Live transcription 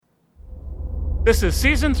This is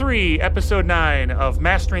Season 3, Episode 9 of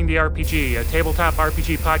Mastering the RPG, a tabletop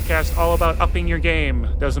RPG podcast all about upping your game.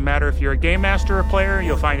 Doesn't matter if you're a game master or player,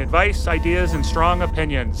 you'll find advice, ideas, and strong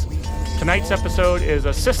opinions. Tonight's episode is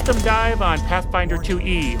a system dive on Pathfinder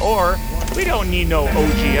 2E, or we don't need no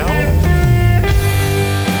OGL.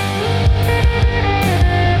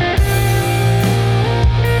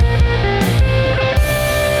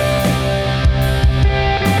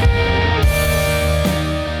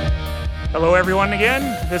 Hello everyone again,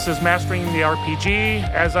 this is Mastering the RPG,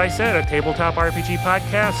 as I said, a tabletop RPG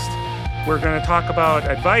podcast. We're going to talk about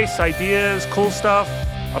advice, ideas, cool stuff,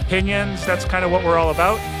 opinions, that's kind of what we're all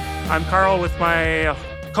about. I'm Carl with my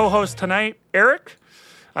co-host tonight, Eric.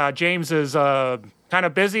 James is kind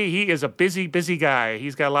of busy, he is a busy guy.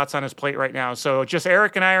 He's got lots on his plate right now, so just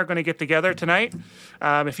Eric and I are going to get together tonight.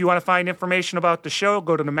 If you want to find information about the show,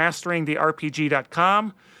 go to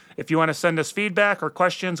masteringtherepg.com. If you want to send us feedback or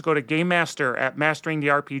questions, go to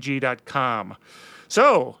GameMaster@masteringtherepg.com.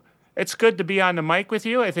 So, it's good to be on the mic with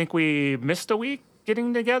you. I think we missed a week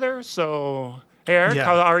getting together. So, hey, Eric,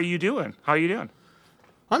 How are you doing? I'm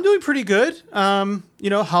doing pretty good.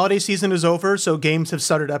 Holiday season is over, so games have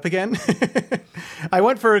started up again. I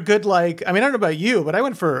went for a good, I don't know about you, but I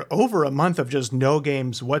went for over a month of just no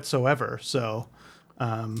games whatsoever. So,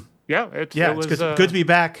 it was good to be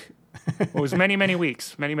back. It was many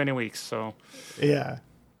weeks. So yeah,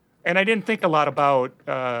 and I didn't think a lot about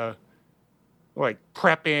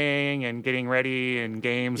prepping and getting ready and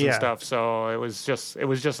games and stuff. So it was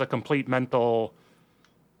just a complete mental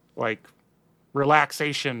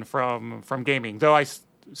relaxation from gaming. Though I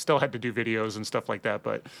still had to do videos and stuff like that,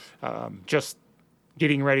 but just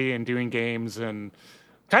getting ready and doing games and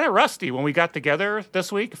kind of rusty when we got together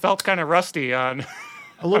this week. Felt kind of rusty on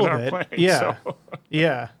a little on bit. Playing, yeah, so.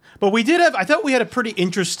 Yeah. But I thought we had a pretty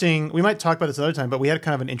interesting, we might talk about this another time, but we had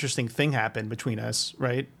kind of an interesting thing happen between us,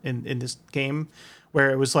 right? In this game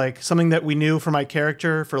where it was something that we knew for my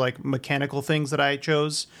character, for mechanical things that I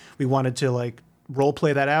chose. We wanted to role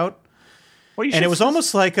play that out. Well, and it was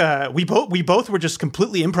almost like we both were just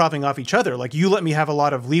completely improvising off each other. You let me have a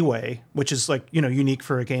lot of leeway, which is unique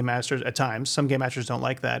for a game master at times. Some game masters don't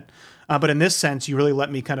like that. But in this sense, you really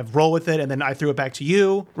let me kind of roll with it, and then I threw it back to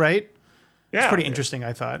you, right? Yeah, it's pretty interesting,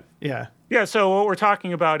 I thought. Yeah. Yeah, so what we're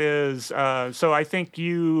talking about is, so I think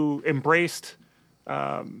you embraced,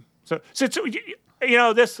 this,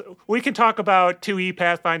 we can talk about 2E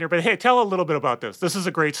Pathfinder, but hey, tell a little bit about this. This is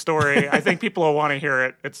a great story. I think people will want to hear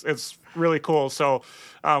it. It's really cool. So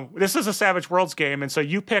this is a Savage Worlds game, and so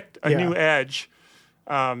you picked a new edge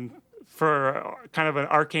for kind of an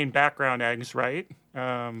arcane background edge, right?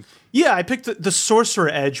 I picked the Sorcerer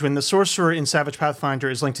Edge when the Sorcerer in Savage Pathfinder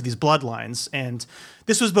is linked to these bloodlines, and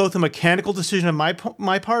this was both a mechanical decision on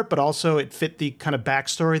my part, but also it fit the kind of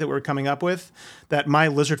backstory that we were coming up with, that my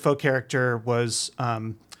lizard folk character was,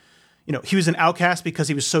 he was an outcast because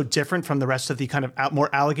he was so different from the rest of the kind of more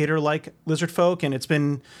alligator-like lizard folk, and it's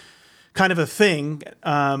been kind of a thing,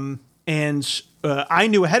 and I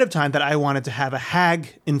knew ahead of time that I wanted to have a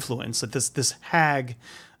hag influence, that this hag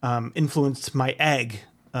influenced my egg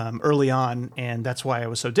early on, and that's why I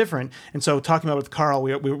was so different. And so talking about with Carl,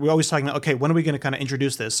 we were always talking about, okay, when are we going to kind of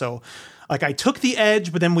introduce this? So I took the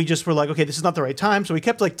edge, but then we just were okay, this is not the right time. So we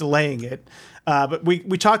kept delaying it. But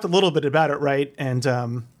we talked a little bit about it, right? And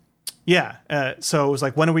so it was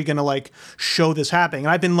when are we going to show this happening?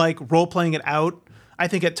 And I've been role-playing it out, I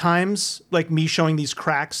think at times, me showing these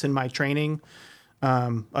cracks in my training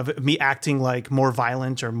of me acting more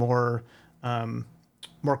violent or more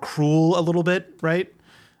cruel a little bit, right?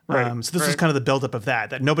 So this was kind of the buildup of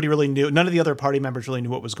that nobody really knew. None of the other party members really knew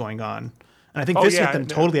what was going on. And I think this hit them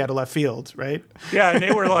totally out of left field, right? Yeah, and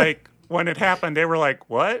they were when it happened, they were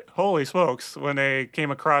what? Holy smokes, when they came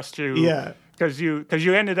across you. Yeah. Because you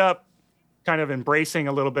ended up kind of embracing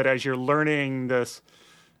a little bit as you're learning this,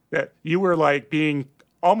 that you were being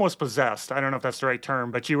almost possessed. I don't know if that's the right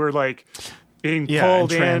term, but you were being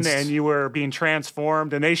pulled in and you were being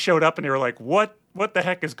transformed, and they showed up and they were what the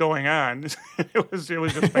heck is going on? It was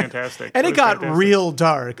just fantastic. And it got real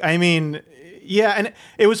dark. I mean, and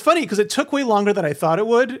it was funny because it took way longer than I thought it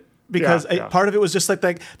would, because part of it was just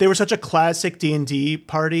they were such a classic D&D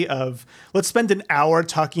party of, let's spend an hour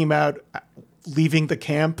talking about leaving the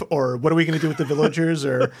camp, or what are we going to do with the villagers,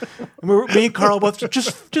 or me and Carl both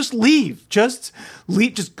just leave, just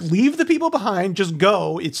leave the people behind, just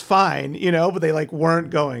go, it's fine, but they weren't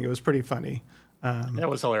going. It was pretty funny. That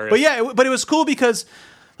was hilarious. But it was cool because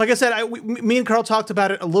like I said, me and Carl talked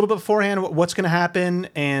about it a little bit beforehand, what's going to happen.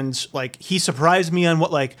 And like, he surprised me on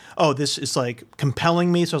what, like, oh, this is like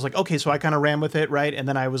compelling me. So I was like, okay, so I kind of ran with it. Right. And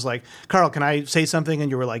then I was like, Carl, can I say something? And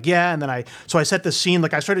you were like, yeah. And then I set the scene,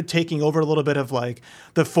 like I started taking over a little bit of like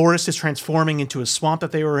the forest is transforming into a swamp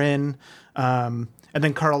that they were in. And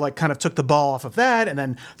then Carl like kind of took the ball off of that and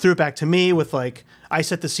then threw it back to me with like, I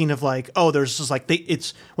set the scene of like, oh, there's just like,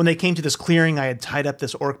 it's when they came to this clearing, I had tied up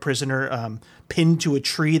this orc prisoner pinned to a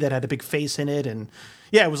tree that had a big face in it. And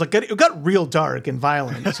yeah, it was like, it got real dark and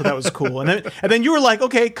violent. So that was cool. And then you were like,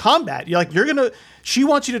 okay, combat. You're like, she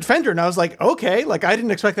wants you to defend her. And I was like, okay, like I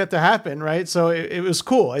didn't expect that to happen. Right. So it was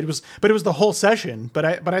cool. But it was the whole session. But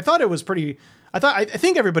I thought it was pretty, I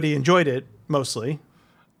think everybody enjoyed it mostly.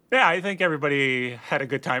 Yeah, I think everybody had a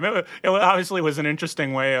good time. It obviously was an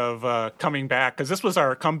interesting way of coming back, because this was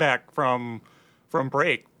our comeback from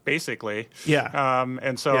break, basically. Yeah.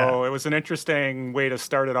 And so It was an interesting way to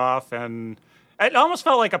start it off, and it almost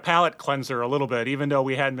felt like a palate cleanser a little bit, even though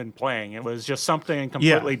we hadn't been playing. It was just something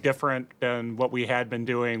completely different than what we had been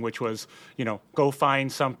doing, which was, go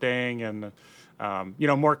find something and,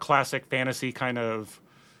 more classic fantasy kind of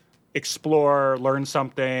explore, learn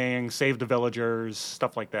something, save the villagers,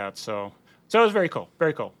 stuff like that. So it was very cool,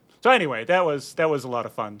 very cool. So anyway, that was a lot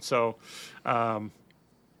of fun. So,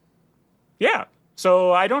 yeah.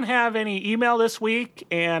 So I don't have any email this week,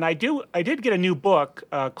 and I did get a new book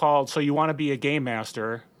called "So You Want to Be a Game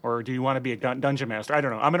Master, or Do You Want to Be a Dungeon Master?" I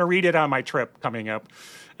don't know. I'm going to read it on my trip coming up.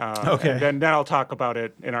 Okay. And then I'll talk about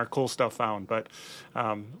it in our cool stuff found. But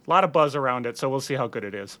a lot of buzz around it, so we'll see how good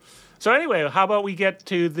it is. So anyway, how about we get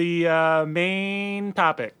to the main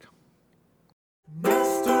topic?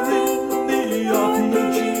 Mastering the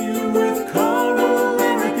RPG with Carl,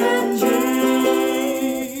 Eric, and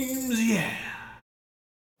James. Yeah.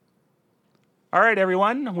 All right,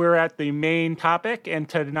 everyone, we're at the main topic, and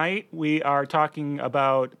tonight we are talking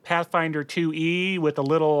about Pathfinder 2E with a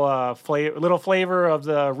little flavor of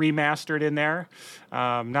the remastered in there.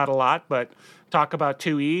 Not a lot, but talk about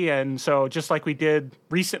 2E. And so just like we did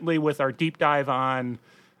recently with our deep dive on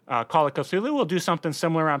Call of Cthulhu, we'll do something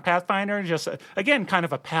similar on Pathfinder. Just, again, kind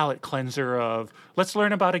of a palate cleanser of let's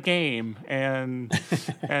learn about a game and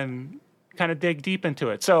and kind of dig deep into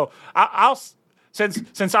it. So I'll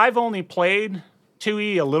since I've only played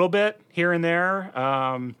 2E a little bit here and there,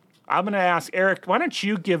 I'm going to ask Eric, why don't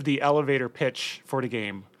you give the elevator pitch for the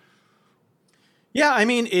game? Yeah, I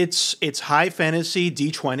mean, it's high fantasy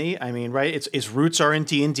D20. I mean, right? Its roots are in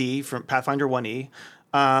D&D from Pathfinder 1E.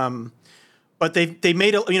 But they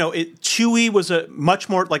made it, 2E was a much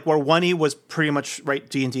more like where 1E was pretty much right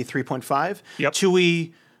D&D 3.5. Yep.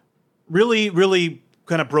 2E really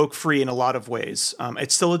kind of broke free in a lot of ways.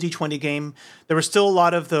 It's still a D20 game. There were still a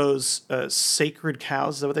lot of those sacred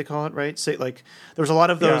cows. Is that what they call it, right? There was a lot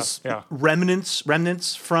of those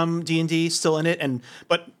remnants from D&D still in it.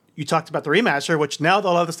 But you talked about the remaster, which now a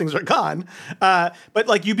lot of those things are gone. But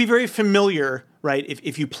like you'd be very familiar, right,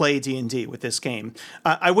 if you play D&D with this game.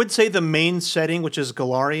 I would say the main setting, which is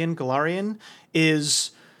Golarion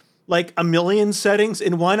is like a million settings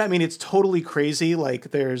in one. I mean, it's totally crazy.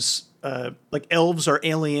 Like there's like elves are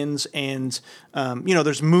aliens, and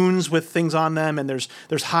there's moons with things on them, and there's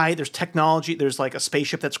technology. There's like a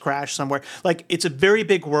spaceship that's crashed somewhere. Like it's a very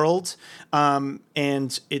big world, and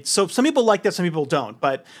it's so some people like that, some people don't.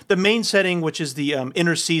 But the main setting, which is the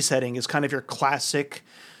Inner Sea setting, is kind of your classic,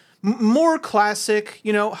 more classic,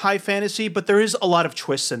 high fantasy. But there is a lot of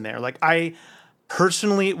twists in there. Like I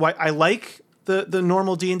personally, I like the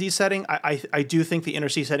normal D&D setting. I do think the Inner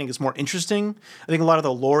Sea setting is more interesting. I think a lot of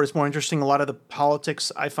the lore is more interesting. A lot of the politics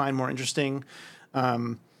I find more interesting.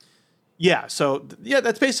 So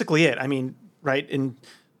that's basically it. I mean, right? And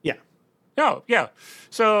yeah. Oh, yeah.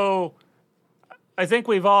 So I think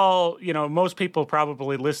we've all, most people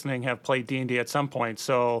probably listening have played D&D at some point.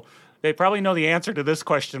 So they probably know the answer to this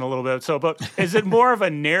question a little bit. So, but is it more of a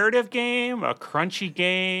narrative game, a crunchy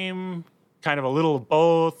game, kind of a little of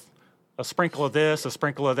both? A sprinkle of this, a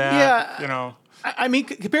sprinkle of that, I mean,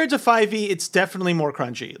 compared to 5e, it's definitely more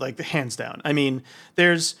crunchy, like hands down. I mean,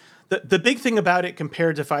 there's the big thing about it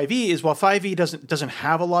compared to 5e is while 5e doesn't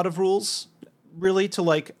have a lot of rules really to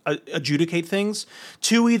like adjudicate things,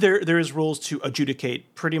 2e there is rules to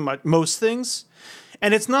adjudicate pretty much most things,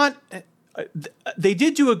 and it's not. They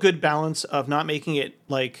did do a good balance of not making it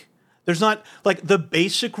like. There's not like the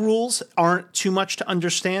basic rules aren't too much to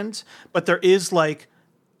understand, but there is like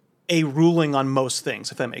a ruling on most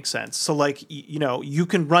things, if that makes sense. So like, you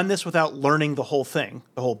can run this without learning the whole thing,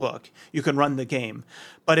 the whole book. You can run the game.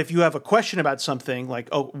 But if you have a question about something like,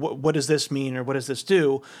 oh, what does this mean? Or what does this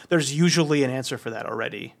do? There's usually an answer for that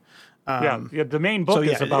already. Yeah, the main book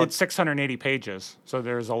is about 680 pages, so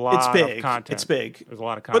there's a lot of content. It's big. There's a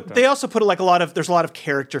lot of content. But they also put there's a lot of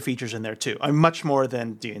character features in there too. Much more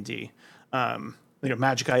than D&D.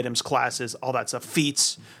 Magic items, classes, all that stuff,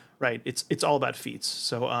 feats, right? It's all about feats.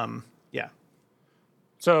 So yeah.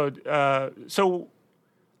 So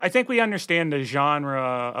I think we understand the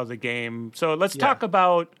genre of the game. So let's talk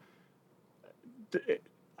about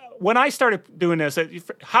when I started doing this,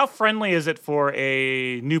 how friendly is it for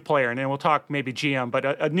a new player? And then we'll talk maybe GM, but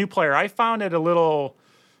a new player, I found it a little,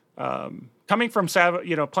 coming from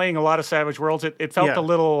playing a lot of Savage Worlds, it felt a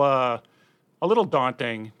little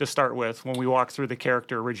daunting to start with when we walked through the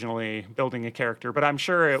character originally, building a character. But I'm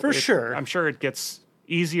sure it gets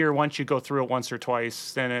easier once you go through it once or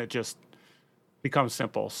twice. Then it just becomes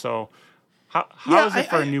simple. So how is it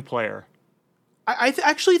for a new player? I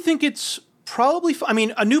actually think it's probably,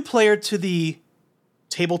 a new player to the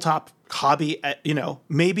tabletop hobby,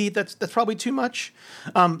 maybe that's probably too much.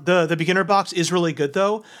 The beginner box is really good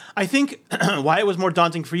though. I think why it was more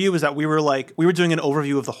daunting for you is that we were doing an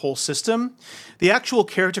overview of the whole system. The actual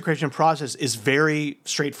character creation process is very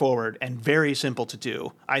straightforward and very simple to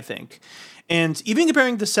do, I think. And even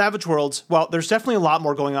comparing to Savage Worlds, well, there's definitely a lot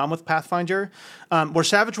more going on with Pathfinder, where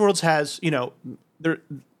Savage Worlds has, with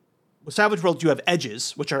Savage Worlds you have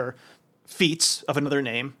edges, which are feats of another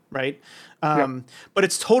name, right? But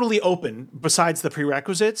it's totally open besides the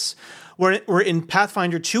prerequisites. We're in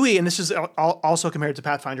Pathfinder 2e, and this is also compared to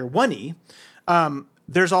Pathfinder 1e.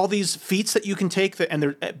 There's all these feats that you can take,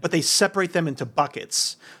 but they separate them into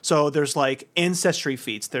buckets. So there's like ancestry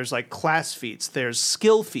feats, there's like class feats, there's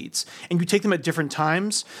skill feats, and you take them at different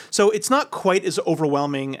times. So it's not quite as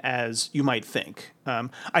overwhelming as you might think.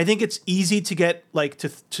 I think it's easy to get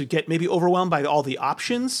to get maybe overwhelmed by all the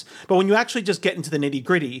options, but when you actually just get into the nitty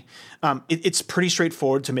gritty, it's pretty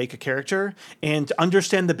straightforward to make a character and to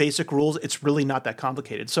understand the basic rules. It's really not that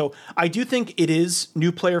complicated. So I do think it is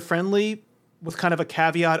new player friendly, with kind of a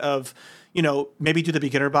caveat of, maybe do the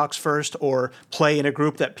beginner box first or play in a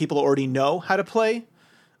group that people already know how to play.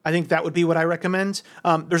 I think that would be what I recommend.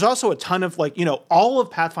 There's also a ton of all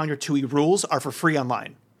of Pathfinder 2e rules are for free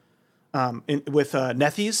online with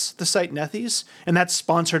Nethies, the site Nethies, and that's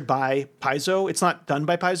sponsored by Paizo. It's not done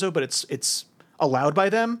by Paizo, but it's allowed by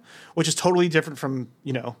them, which is totally different from,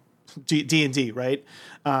 D&D, right?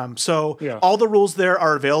 All the rules there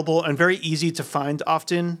are available and very easy to find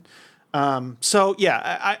often.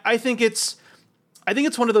 I think it's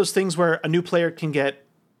one of those things where a new player can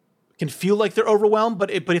feel like they're overwhelmed,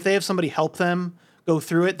 but if they have somebody help them go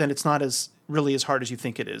through it, then it's not as hard as you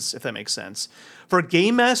think it is, if that makes sense. For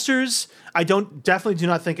game masters, I definitely do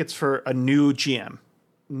not think it's for a new GM.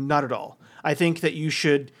 Not at all. I think that you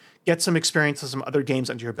should get some experience with some other games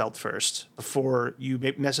under your belt first before you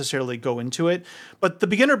necessarily go into it. But the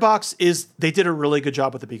beginner box they did a really good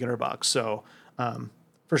job with the beginner box. So,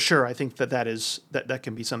 for sure, I think that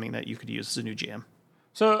can be something that you could use as a new GM.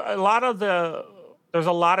 So there's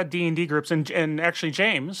a lot of D&D groups, and actually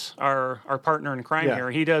James, our partner in crime here,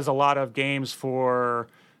 he does a lot of games for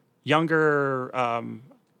younger,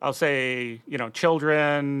 I'll say,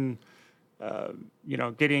 children,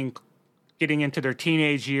 getting into their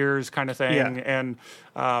teenage years kind of thing. Yeah.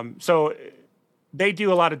 And so they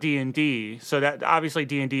do a lot of D&D, so that obviously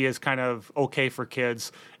D&D is kind of okay for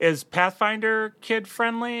kids. Is Pathfinder kid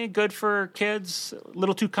friendly? Good for kids? A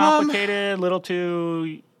little too complicated? A little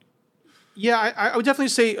too? Yeah, I would definitely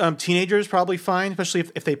say teenagers probably fine, especially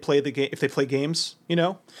if they play if they play games.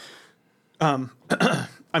 I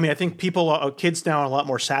think kids now are a lot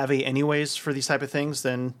more savvy, anyways, for these type of things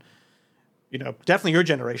than. Definitely your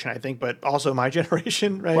generation, I think, but also my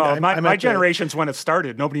generation, right? Well, my generation's when it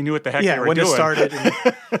started. Nobody knew what the heck they were doing. Yeah, when it started.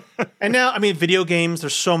 And now, video games,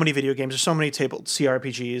 there's so many video games. There's so many table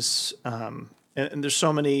CRPGs, and there's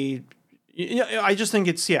so many. I just think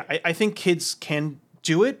I think kids can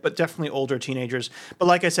do it, but definitely older teenagers. But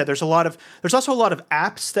like I said, there's also a lot of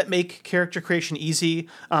apps that make character creation easy.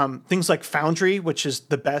 Things like Foundry, which is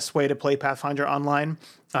the best way to play Pathfinder online.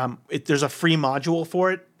 There's a free module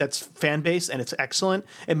for it that's fan-based, and it's excellent.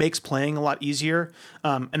 It makes playing a lot easier,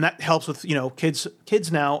 and that helps with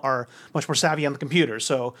kids now are much more savvy on the computer.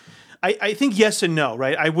 So I think yes and no,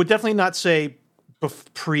 right? I would definitely not say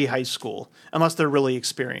pre-high school unless they're really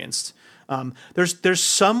experienced. There's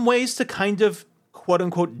some ways to kind of quote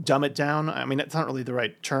unquote dumb it down. That's not really the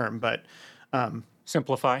right term, but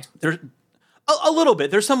simplify. There's a little bit.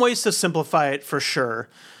 There's some ways to simplify it for sure.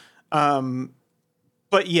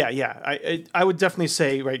 But I would definitely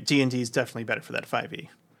say D&D is definitely better for that 5e.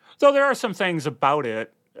 So there are some things about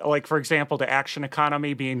it, like for example, the action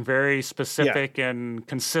economy being very specific and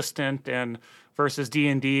consistent, and versus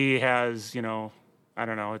D&D has, I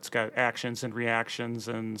don't know, it's got actions and reactions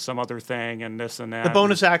and some other thing and this and that. The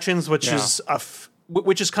bonus actions, which is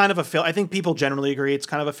kind of a fail. I think people generally agree it's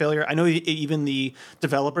kind of a failure. I know even the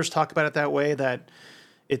developers talk about it that way, that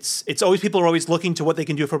it's always, people are always looking to what they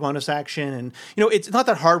can do for bonus action. And, it's not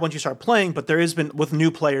that hard once you start playing, but there has been, with new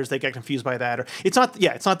players, they get confused by that. Or it's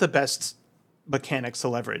not the best mechanics to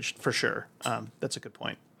leverage, for sure. That's a good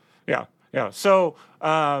point. Yeah. So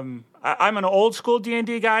I'm an old school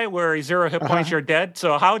D&D guy where 0 hit points, you're dead.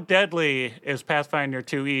 So how deadly is Pathfinder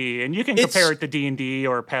 2e? And you can compare it to D&D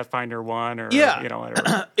or Pathfinder 1 or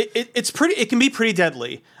whatever. It can be pretty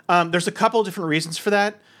deadly. There's a couple of different reasons for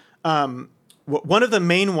that. One of the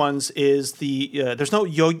main ones is there's no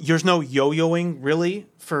yo-yoing really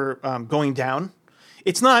for going down.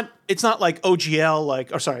 It's not like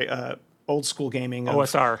OGL, old school gaming.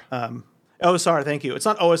 OSR. OSR, thank you. It's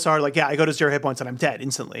not OSR like, I go to 0 hit points and I'm dead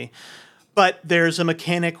instantly. But there's a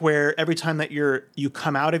mechanic where every time that you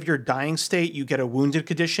come out of your dying state, you get a wounded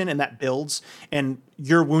condition, and that builds. And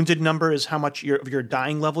your wounded number is how much of your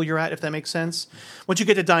dying level you're at, if that makes sense. Once you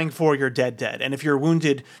get to dying 4, you're dead. And if you're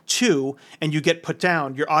wounded 2 and you get put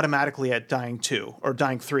down, you're automatically at dying 2 or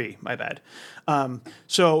dying 3. My bad.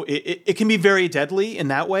 So it can be very deadly in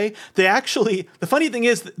that way. The funny thing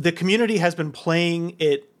is, the community has been playing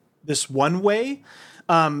it this one way.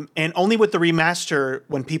 And only with the remaster,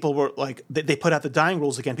 when people were like, they put out the dying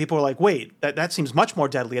rules again, people were like, wait, that seems much more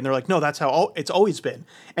deadly. And they're like, no, that's how it's always been.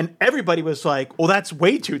 And everybody was like, well, that's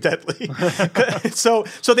way too deadly. So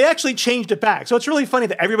they actually changed it back. So it's really funny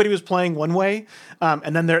that everybody was playing one way.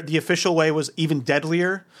 And then the official way was even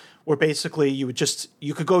deadlier, where basically you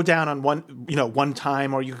could go down on one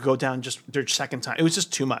time, or you could go down just their second time. It was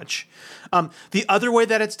just too much. The other way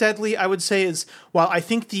that it's deadly, I would say, is while I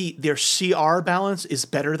think their CR balance is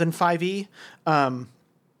better than 5e,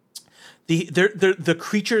 the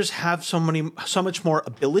creatures have so much more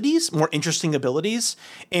abilities, more interesting abilities,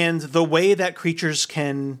 and the way that creatures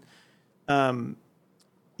can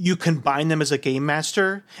you combine them as a game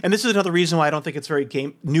master, and this is another reason why I don't think it's very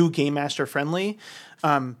new game master friendly.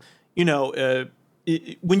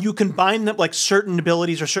 When you combine them, like certain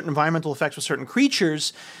abilities or certain environmental effects with certain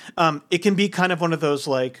creatures, it can be kind of one of those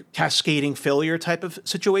like cascading failure type of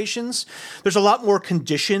situations. There's a lot more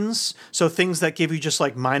conditions, so things that give you just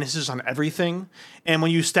like minuses on everything. And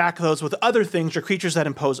when you stack those with other things or creatures that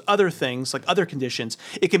impose other things, like other conditions,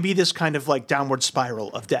 it can be this kind of like downward spiral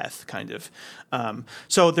of death, kind of.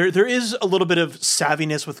 So there is a little bit of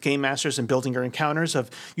savviness with game masters and building your encounters of,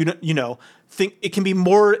 think it can be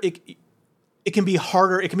more... It can be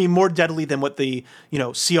harder. It can be more deadly than what the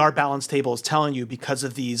CR balance table is telling you because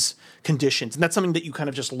of these conditions, and that's something that you kind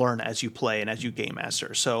of just learn as you play and as you game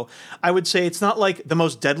master. So I would say it's not like the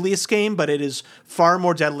most deadliest game, but it is far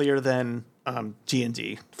more deadlier than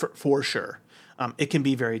D&D for sure. It can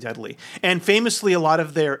be very deadly, and famously, a lot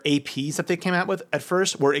of their APs that they came out with at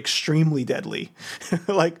first were extremely deadly.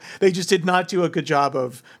 Like they just did not do a good job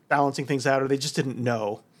of balancing things out, or they just didn't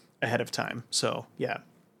know ahead of time. So yeah.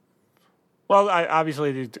 Well,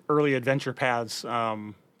 obviously, the early adventure paths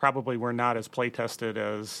probably were not as play tested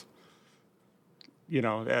as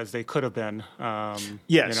as they could have been.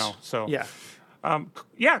 Yes. So yeah.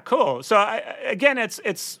 Yeah, cool. So again,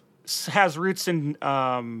 it's has roots in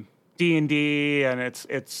D&D, and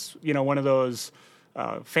it's one of those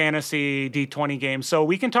fantasy D20 games. So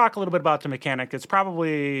we can talk a little bit about the mechanic. It's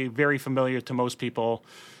probably very familiar to most people,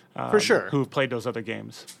 for sure, who've played those other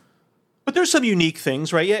games. But there's some unique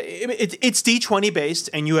things, right? Yeah, it's D20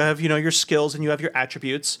 based, and you have your skills and you have your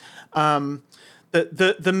attributes.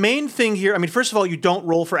 The main thing here, I mean, first of all, you don't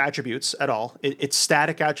roll for attributes at all. It's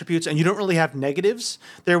static attributes, and you don't really have negatives.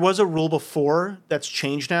 There was a rule before that's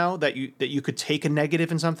changed now that you could take a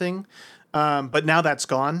negative in something, but now that's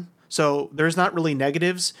gone. So there's not really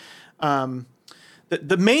negatives.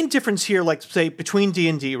 The main difference here, like say between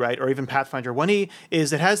D&D, right, or even Pathfinder 1e,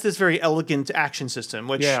 is it has this very elegant action system,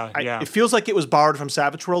 which it feels like it was borrowed from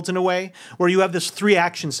Savage Worlds in a way, where you have this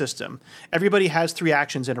 3-action system. Everybody has 3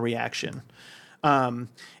 actions and a reaction. And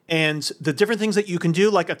the different things that you can do,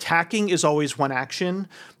 like attacking is always 1 action.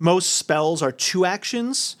 Most spells are 2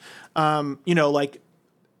 actions. Like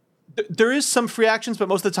there is some free actions, but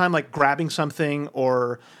most of the time, like grabbing something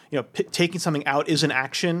or taking something out is an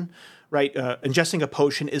action. Right, ingesting a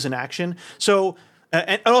potion is an action. So,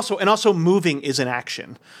 and also moving is an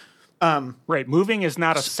action. Right, moving is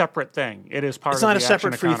not a separate thing. It is part of the action economy. It's not a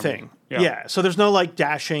separate free thing. Yeah. So there's no like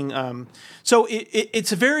dashing. So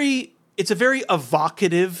it's a very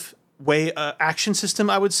evocative way action system.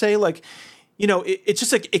 I would say, like, it's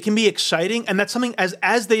just like it can be exciting, and that's something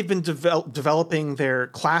as they've been developing their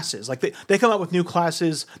classes. Like they come out with new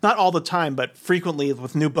classes, not all the time, but frequently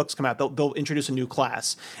with new books come out, they'll introduce a new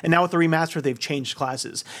class. And now with the remaster, they've changed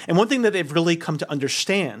classes. And one thing that they've really come to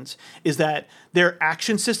understand is that their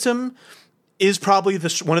action system is probably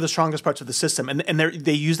one of the strongest parts of the system, and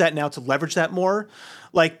they use that now to leverage that more.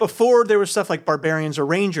 Like before, there was stuff like barbarians or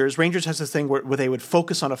rangers. Rangers has this thing where they would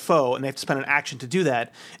focus on a foe, and they have to spend an action to do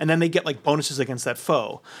that, and then they get like bonuses against that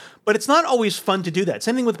foe. But it's not always fun to do that.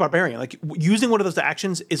 Same thing with barbarian. Like using one of those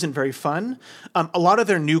actions isn't very fun. A lot of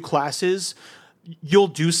their new classes, you'll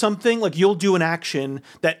do something, like you'll do an action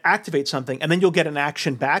that activates something, and then you'll get an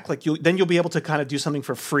action back. Like you'll be able to kind of do something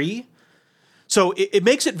for free. So it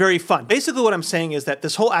makes it very fun. Basically, what I'm saying is that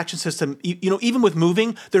this whole action system, even with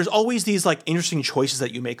moving, there's always these like interesting choices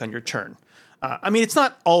that you make on your turn. I mean, it's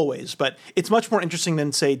not always, but it's much more interesting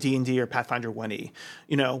than, say, D&D or Pathfinder 1E,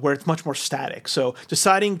 where it's much more static. So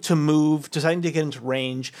deciding to move, deciding to get into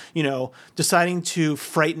range, deciding to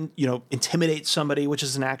frighten, intimidate somebody, which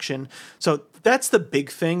is an action. So that's the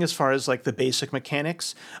big thing as far as like the basic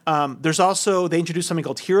mechanics. There's also, they introduced something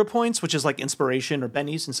called hero points, which is like inspiration or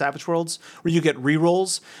bennies in Savage Worlds, where you get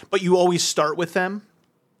rerolls, but you always start with them.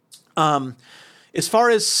 As far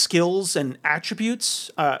as skills and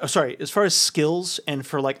attributes, as far as skills and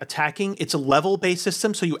for like attacking, it's a level-based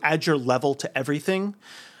system, so you add your level to everything.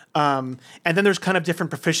 And then there's kind of different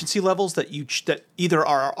proficiency levels that that either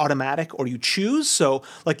are automatic or you choose. So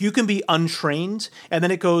like you can be untrained, and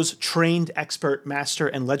then it goes trained, expert, master,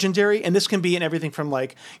 and legendary. And this can be in everything from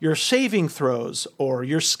like your saving throws or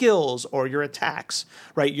your skills or your attacks,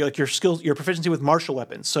 right? Like your skills, your proficiency with martial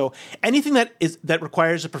weapons. So anything that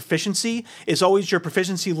requires a proficiency is always your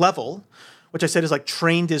proficiency level, which I said is like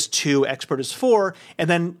trained is 2, expert is 4, and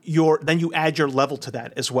then you add your level to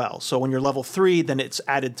that as well. So when you're level 3, then it's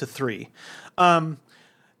added to 3.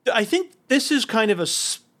 I think this is kind of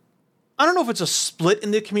I don't know if it's a split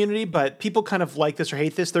in the community, but people kind of like this or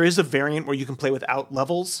hate this. There is a variant where you can play without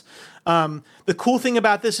levels. The cool thing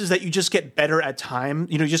about this is that you just get better at time.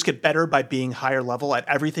 You just get better by being higher level at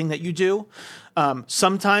everything that you do.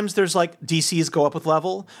 Sometimes there's like DCs go up with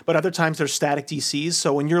level, but other times there's static DCs.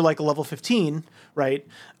 So when you're like a level 15, right,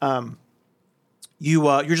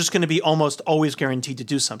 you're just going to be almost always guaranteed to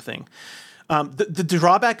do something. The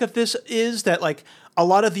drawback of this is that like a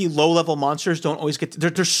lot of the low level monsters don't always get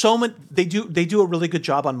there's so many. They do a really good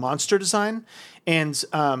job on monster design, and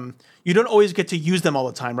you don't always get to use them all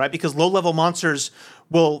the time, right? Because low level monsters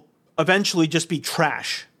will eventually just be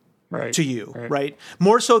trash. Right. To you, right?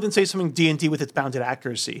 More so than, say, something D&D with its bounded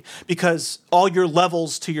accuracy, because all your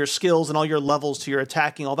levels to your skills and all your levels to your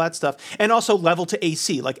attacking, all that stuff, and also level to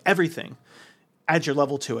AC, like everything, add your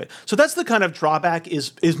level to it. So that's the kind of drawback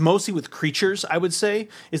is mostly with creatures, I would say,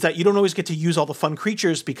 is that you don't always get to use all the fun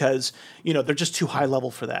creatures because, they're just too high level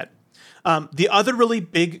for that. The other really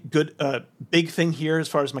big thing here as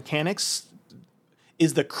far as mechanics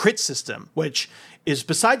is the crit system, which is,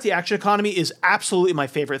 besides the action economy, is absolutely my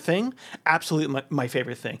favorite thing. Absolutely my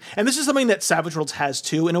favorite thing. And this is something that Savage Worlds has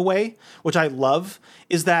too, in a way, which I love,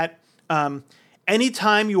 is that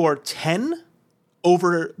anytime you are 10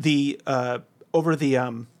 over the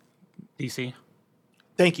DC.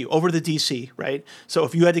 Thank you. Over the DC, right? So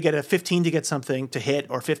if you had to get a 15 to get something to hit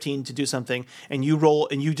or 15 to do something, and you roll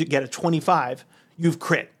and you get a 25, you've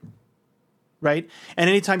crit, right? And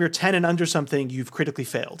anytime you're 10 and under something, you've critically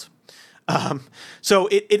failed. So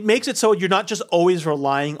it makes it so you're not just always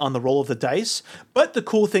relying on the roll of the dice. But the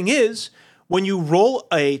cool thing is, when you roll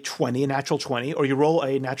a natural 20, or you roll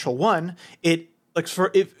a natural 1,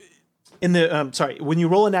 when you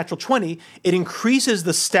roll a natural 20, it increases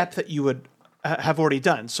the step that you would have already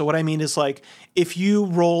done. So what I mean is, like, if you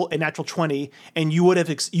roll a natural 20 and you would have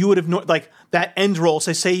like that end roll,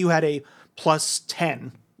 say you had a plus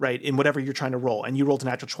 10, right, in whatever you're trying to roll, and you rolled a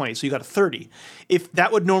natural 20, so you got a 30. If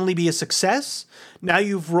that would normally be a success, now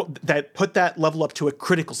you've put that level up to a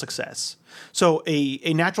critical success. So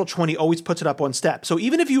a natural 20 always puts it up one step. So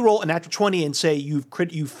even if you roll a natural 20 and say you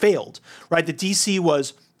failed, right, the DC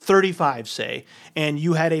was 35, say, and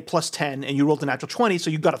you had a plus 10 and you rolled a natural 20, so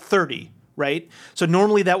you got a 30, right? So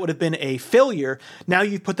normally that would have been a failure. Now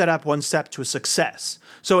you've put that up one step to a success.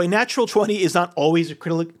 So a natural 20 is not always a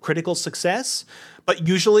critical success, but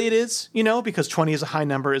usually it is, because 20 is a high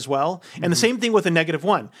number as well. Mm-hmm. And the same thing with a negative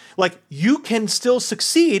 1. Like, you can still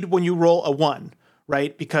succeed when you roll a 1,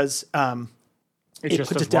 right? Because it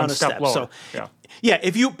just puts it down a step. Lower. So yeah,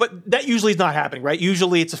 but that usually is not happening, right?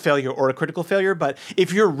 Usually it's a failure or a critical failure. But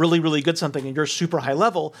if you're really, really good at something and you're super high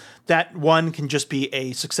level, that 1 can just be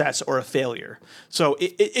a success or a failure. So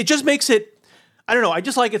it just makes it, I don't know. I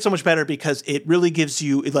just like it so much better because it really gives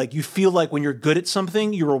you, like, you feel like when you're good at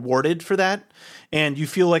something, you're rewarded for that. And you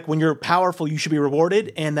feel like when you're powerful, you should be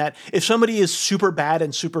rewarded. And that if somebody is super bad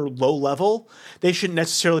and super low level, they shouldn't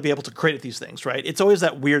necessarily be able to crit at these things, right? It's always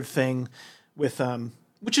that weird thing with,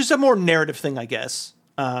 which is a more narrative thing, I guess.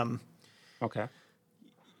 Okay.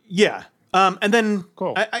 Yeah. And then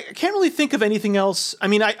Cool. I can't really think of anything else. I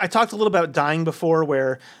mean, I talked a little about dying before,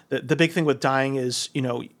 where the big thing with dying is,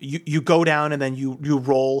 you go down and then you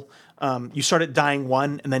roll. You start at dying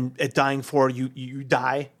 1, and then at dying 4, you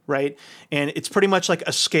die, right? And it's pretty much like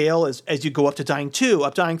a scale as you go up to dying 2,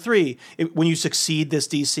 up dying 3. When you succeed this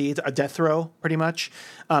DC, it's a death throw, pretty much.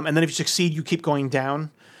 And then if you succeed, you keep going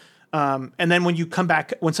down. And then when you come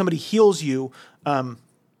back, when somebody heals you,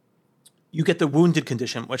 you get the wounded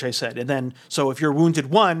condition, which I said. And then, so if you're wounded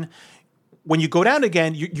 1, when you go down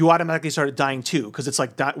again, you automatically start at dying 2, because it's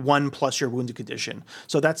like 1 plus your wounded condition.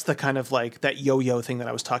 So that's the kind of like that yo-yo thing that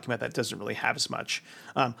I was talking about that doesn't really have as much.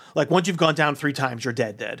 Like once you've gone down 3 times, you're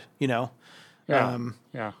dead, Yeah. Yeah.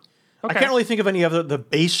 Okay. I can't really think of any other the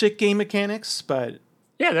basic game mechanics, but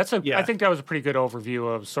yeah, I think that was a pretty good overview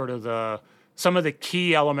of sort of some of the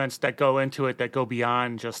key elements that go into it that go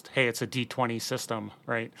beyond just, hey, it's a D20 system,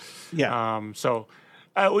 right? Yeah. So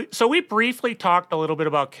we briefly talked a little bit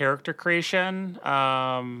about character creation.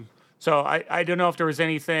 So I don't know if there was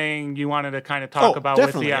anything you wanted to kind of talk about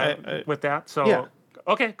with that. So yeah.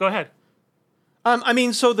 Okay, go ahead. I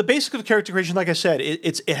mean, so the basic of character creation, like I said,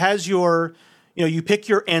 it has your, you pick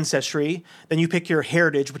your ancestry, then you pick your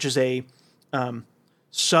heritage, which is a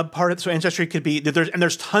sub part of it. So ancestry could be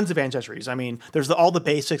there's tons of ancestries. I mean, there's all the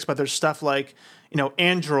basics, but there's stuff like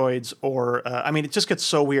androids, or it just gets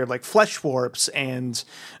so weird, like flesh warps and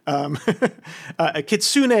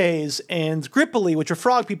kitsunes and grippoli, which are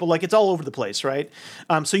frog people. Like, it's all over the place, right?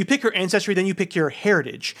 So you pick your ancestry, then you pick your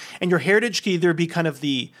heritage, and your heritage can either be kind of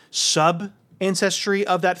the sub ancestry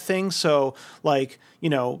of that thing. So like,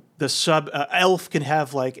 the sub elf can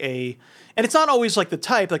have like and it's not always like the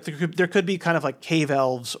type, like there could be kind of like cave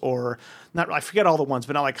elves, or not, I forget all the ones,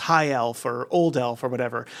 but not like high elf or old elf or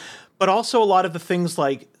whatever. But also a lot of the things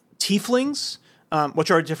like tieflings,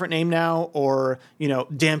 which are a different name now, or,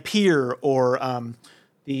 Dampier, or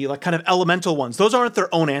the like kind of elemental ones. Those aren't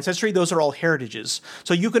their own ancestry. Those are all heritages.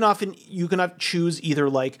 So you can choose either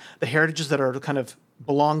like the heritages that are kind of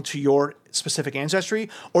belong to your specific ancestry,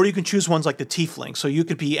 or you can choose ones like the tiefling. So you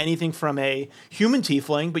could be anything from a human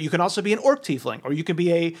tiefling, but you can also be an orc tiefling, or you can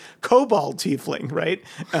be a kobold tiefling, right?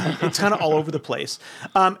 It's kind of all over the place.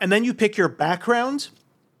 And then you pick your background,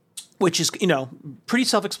 which is, pretty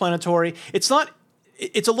self-explanatory. It's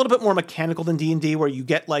a little bit more mechanical than D&D, where you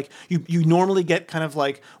get like, you normally get kind of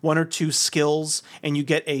like 1 or 2 skills, and you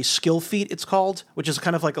get a skill feat, it's called, which is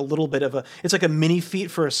kind of like a little bit of it's like a mini feat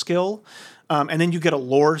for a skill. And then you get a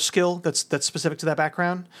lore skill that's specific to that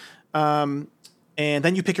background. And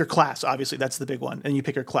then you pick your class, obviously, that's the big one, and you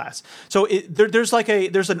pick your class. So there's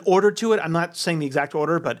an order to it. I'm not saying the exact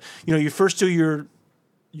order, but you first do your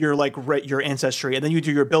ancestry, and then you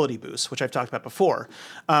do your ability boost, which I've talked about before.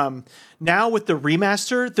 Now with the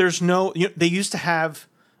remaster, there's no, they used to have,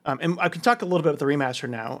 and I can talk a little bit about the remaster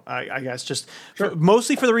now, I guess, just sure.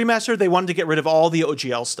 Mostly for the remaster, they wanted to get rid of all the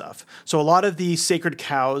OGL stuff. So a lot of the sacred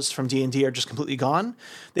cows from D&D are just completely gone.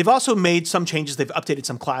 They've also made some changes. They've updated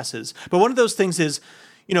some classes. But one of those things is,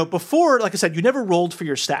 before, like I said, you never rolled for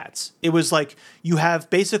your stats. It was like you have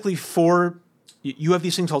basically you have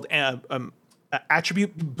these things called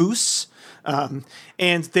attribute boosts,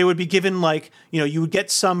 and they would be given like, you would get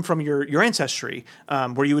some from your ancestry,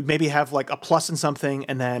 where you would maybe have like a plus in something,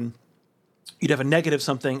 and then you'd have a negative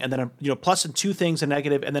something, and then a plus in 2 things, a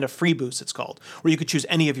negative, and then a free boost, it's called, where you could choose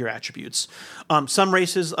any of your attributes. Some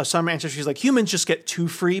races, some ancestries like humans just get 2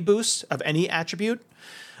 free boosts of any attribute.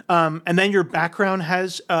 And then your background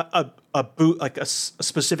has a boot, like a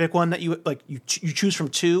specific one that you choose from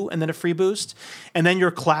 2, and then a free boost. And then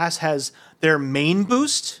your class has their main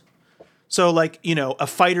boost. So like, a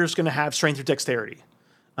fighter's going to have strength or dexterity.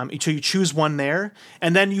 So you choose one there,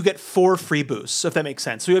 and then you get 4 free boosts, if that makes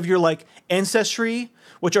sense. So you have your like ancestry,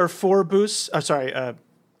 which are 4 boosts.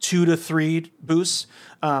 2 to 3 boosts.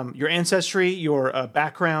 Your ancestry, your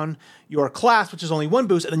background, your class, which is only 1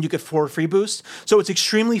 boost, and then you get 4 free boosts. So it's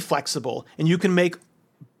extremely flexible, and you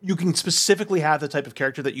can specifically have the type of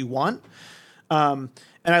character that you want. And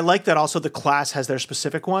I like that also the class has their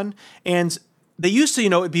specific one. And they used to,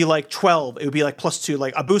 it'd be like 12. It would be like +2.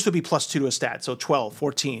 Like a boost would be +2 to a stat. So 12,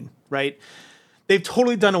 14, right? They've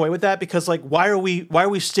totally done away with that, because like, why are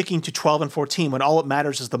we sticking to 12 and 14 when all it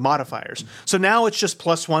matters is the modifiers? So now it's just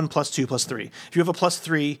 +1, +2, +3. If you have a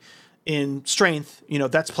 +3 in strength,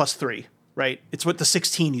 that's +3. right? It's what the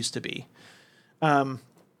 16 used to be.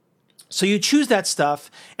 So you choose that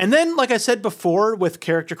stuff. And then, like I said before, with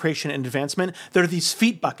character creation and advancement, there are these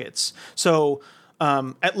feat buckets. So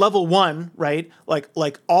at level 1, right,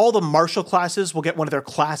 like all the martial classes will get one of their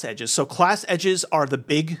class edges. So class edges are the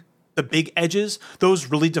big edges. Those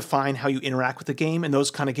really define how you interact with the game, and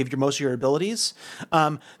those kind of give you most of your abilities.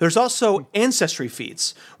 There's also ancestry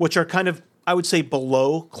feats, which are kind of, I would say,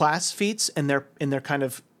 below class feats in their kind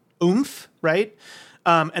of oomph, right?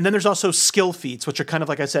 And then there's also skill feats, which are kind of,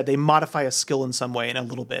 like I said, they modify a skill in some way in a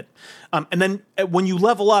little bit. And then when you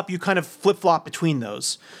level up, you kind of flip-flop between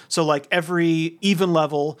those. So like every even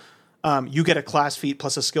level, you get a class feat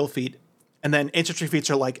plus a skill feat. And then ancestry feats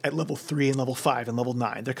are like at level 3 and level 5 and level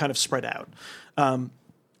 9. They're kind of spread out. And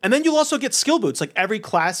then you'll also get skill boots. Like every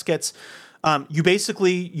class gets... you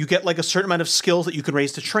get like a certain amount of skills that you can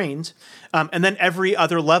raise to trained. And then every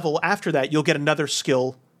other level after that, you'll get another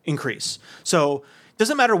skill increase. So...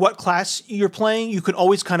 doesn't matter what class you're playing, you can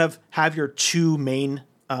always kind of have your 2 main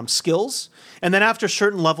skills. And then after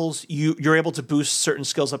certain levels, you're able to boost certain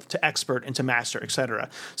skills up to expert and to master, etc.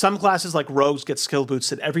 Some classes like rogues get skill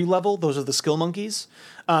boosts at every level. Those are the skill monkeys.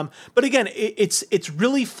 But again, it's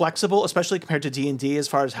really flexible, especially compared to D&D as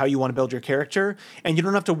far as how you want to build your character. And you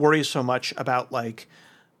don't have to worry so much about like,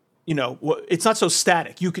 it's not so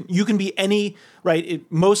static. You can be any, right?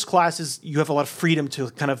 Most classes, you have a lot of freedom to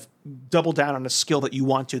kind of double down on a skill that you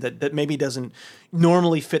want to, that maybe doesn't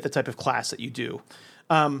normally fit the type of class that you do.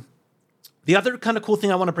 The other kind of cool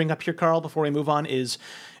thing I want to bring up here, Carl, before we move on is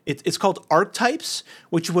it's called archetypes,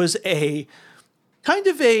 which was a kind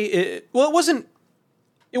of it wasn't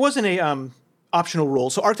a optional rule.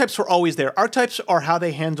 So archetypes were always there. Archetypes are how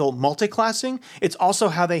they handle multi-classing. It's also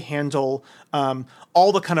how they handle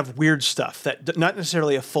all the kind of weird stuff that not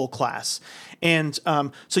necessarily a full class. And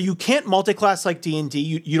so you can't multi-class like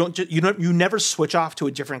D&D. You never switch off to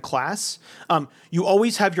a different class. You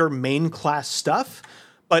always have your main class stuff.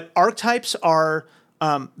 But archetypes are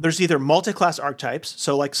there's either multi-class archetypes.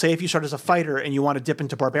 So like say if you start as a fighter and you want to dip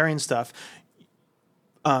into barbarian stuff,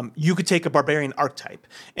 you could take a barbarian archetype.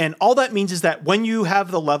 And all that means is that when you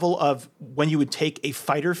have the level of when you would take a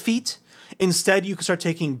fighter feat, instead you can start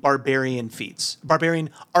taking barbarian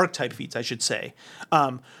archetype feats, I should say.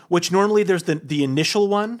 Which normally there's the initial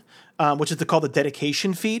one, which is called the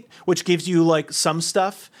dedication feat, which gives you like some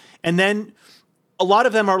stuff. And then a lot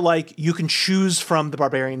of them are like you can choose from the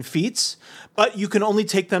barbarian feats, but you can only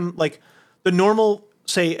take them like the normal,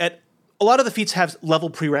 say at a lot of the feats have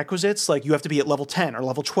level prerequisites, like you have to be at level 10 or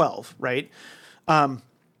level 12, right? When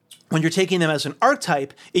you're taking them as an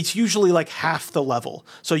archetype, it's usually like half the level.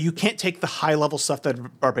 So you can't take the high level stuff that a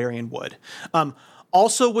barbarian would.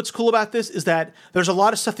 Also, what's cool about this is that there's a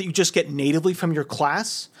lot of stuff that you just get natively from your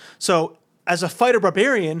class. So as a fighter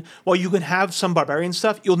barbarian, while you can have some barbarian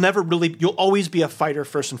stuff, you'll always be a fighter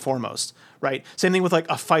first and foremost, right? Same thing with like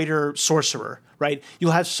a fighter sorcerer, right?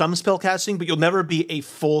 You'll have some spell casting, but you'll never be a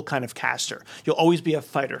full kind of caster. You'll always be a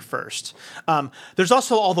fighter first. There's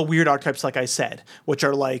also all the weird archetypes, like I said, which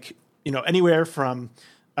are like, anywhere from,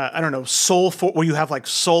 where you have like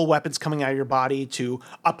soul weapons coming out of your body to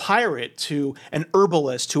a pirate, to an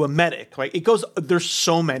herbalist, to a medic, right? There's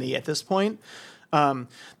so many at this point.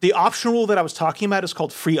 The optional rule that I was talking about is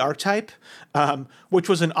called free archetype, which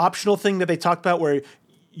was an optional thing that they talked about where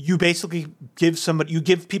you basically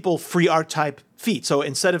give people free archetype feats. So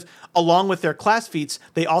instead of along with their class feats,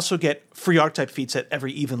 they also get free archetype feats at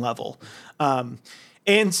every even level.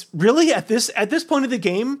 And really at this point of the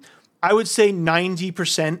game, I would say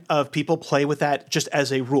 90% of people play with that just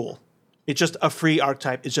as a rule. It's just a free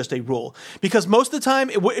archetype. It's just a rule because most of the time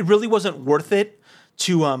it really wasn't worth it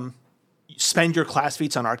to spend your class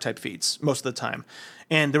feats on archetype feats most of the time.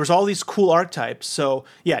 And there was all these cool archetypes. So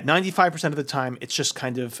yeah, 95% of the time, it's just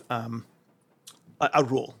kind of a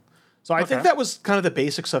rule. So I think that was kind of the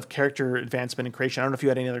basics of character advancement and creation. I don't know if you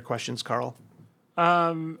had any other questions, Carl.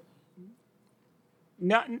 Not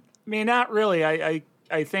really.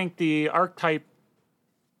 I think the archetype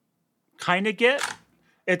kind of get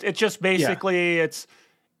it. It's just basically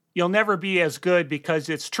you'll never be as good because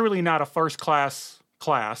it's truly not a first class.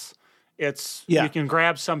 You can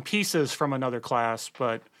grab some pieces from another class,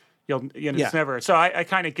 but it's never. So I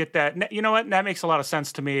kind of get that. You know what? That makes a lot of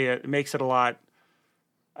sense to me. It makes it a lot.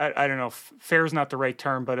 I don't know. Fair is not the right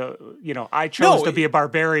term, but I chose to be a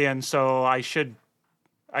barbarian, so I should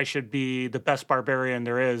be the bbest barbarian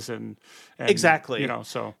there is, and exactly.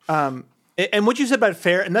 So. And what you said about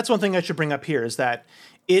fair, and that's one thing I should bring up here is that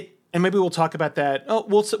and maybe we'll talk about that. Oh,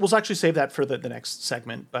 we'll actually save that for the next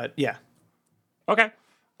segment, but yeah. Okay.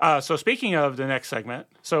 So speaking of the next segment,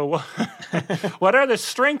 so what are the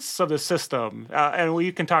strengths of the system? And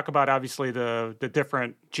you can talk about obviously the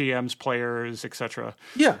different GMs, players, etc.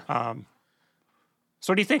 Yeah.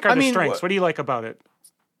 So what do you think are the strengths? What do you like about it?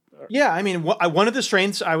 Yeah, I mean, one of the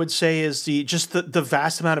strengths I would say is the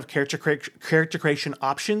vast amount of character creation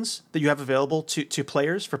options that you have available to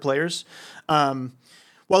players for players.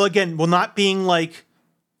 While again, not being like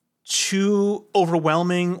too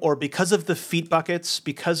overwhelming, or because of the feat buckets,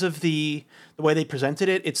 because of the way they presented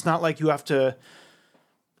it, it's not like you have to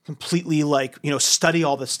completely study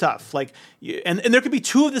all this stuff. Like, and there could be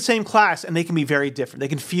two of the same class, and they can be very different. They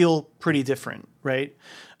can feel pretty different, right?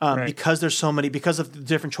 Because there's so many, because of the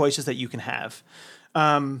different choices that you can have.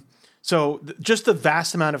 So just the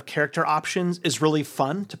vast amount of character options is really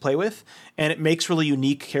fun to play with, and it makes really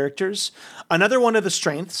unique characters. Another one of the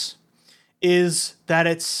strengths is that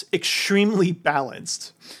it's extremely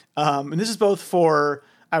balanced. And this is both for,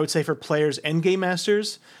 I would say, for players and game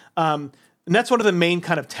masters. And that's one of the main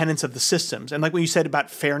kind of tenets of the systems. And like what you said about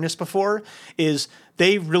fairness before, is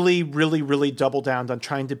they really, really, really double down on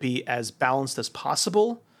trying to be as balanced as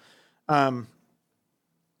possible.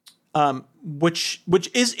 Which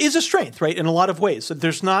is a strength, right? In a lot of ways. So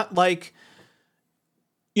there's not like,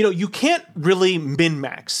 you can't really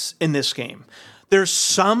min-max in this game. There's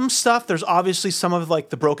some stuff, there's obviously some of like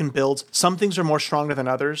the broken builds. Some things are more stronger than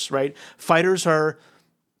others, right? Fighters are,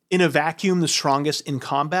 in a vacuum, the strongest in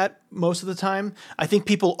combat most of the time. I think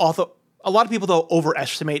a lot of people though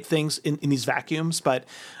overestimate things in these vacuums, but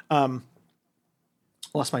I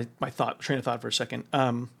lost my train of thought for a second.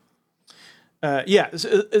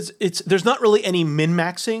 There's not really any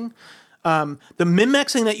min-maxing. The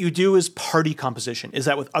min-maxing that you do is party composition, is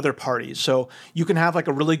that with other parties. So you can have like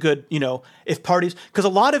a really good, if parties, because a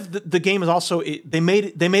lot of the game is also, they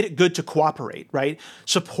made it good to cooperate, right?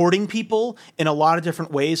 Supporting people in a lot of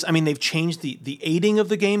different ways. I mean, they've changed the aiding of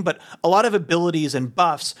the game, but a lot of abilities and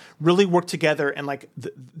buffs really work together, and like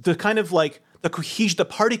the kind of like the cohesion, the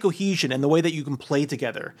party cohesion, and the way that you can play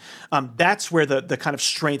together. That's where the kind of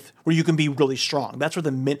strength, where you can be really strong. That's where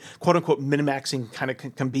the quote unquote min-maxing kind of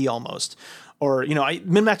can be almost, or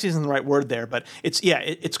min-maxing isn't the right word there, but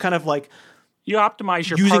it's kind of like you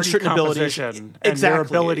optimize your using party certain composition abilities, and their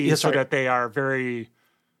abilities so that they are very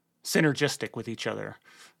synergistic with each other.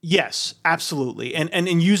 Yes, absolutely,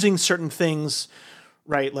 and using certain things.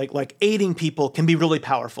 Right, like aiding people can be really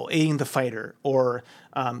powerful. Aiding the fighter, or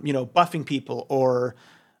buffing people, or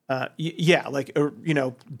debuffing,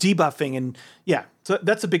 and So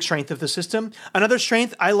that's a big strength of the system. Another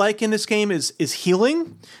strength I like in this game is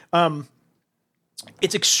healing.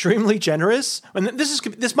 It's extremely generous, and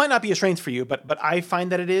this might not be a strength for you, but I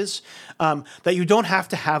find that it is, that you don't have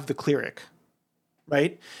to have the cleric,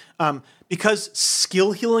 right? Because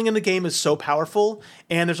skill healing in the game is so powerful,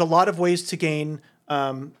 and there's a lot of ways to gain.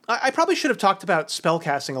 I probably should have talked about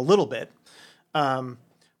spellcasting a little bit,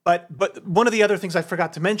 but one of the other things I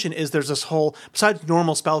forgot to mention is there's this whole, besides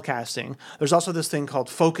normal spellcasting, there's also this thing called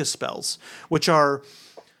focus spells, which are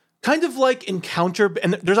kind of like encounter,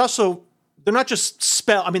 and there's also, they're not just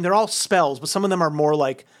spell. I mean, they're all spells, but some of them are more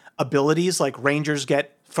like abilities. Like rangers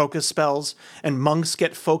get focus spells and monks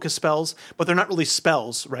get focus spells, but they're not really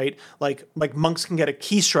spells, right? Like monks can get a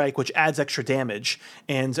key strike, which adds extra damage,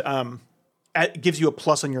 and it gives you a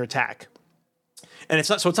plus on your attack. And it's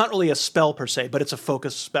not really a spell per se, but it's a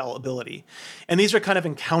focus spell ability. And these are kind of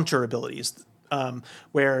encounter abilities,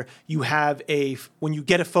 where you have when you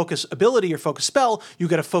get a focus ability or focus spell, you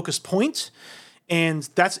get a focus point, and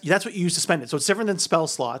that's what you use to spend it. So it's different than spell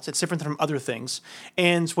slots. It's different from other things.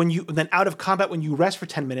 And then out of combat, when you rest for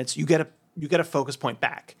 10 minutes, you get a focus point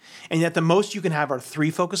back. And yet the most you can have are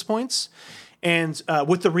 3 focus points. And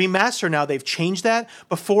with the remaster now, they've changed that.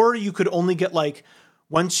 Before, you could only get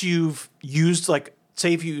once you've used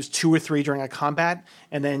say if you used 2 or 3 during a combat,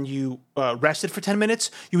 and then you rested for 10 minutes,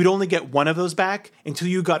 you would only get 1 of those back until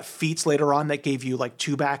you got feats later on that gave you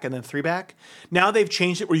 2 back and then 3 back. Now they've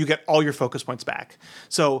changed it where you get all your focus points back.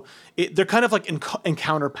 So they're kind of like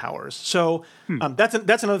encounter powers. So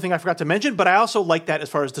that's another thing I forgot to mention, but I also like that as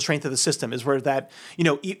far as the strength of the system is where that,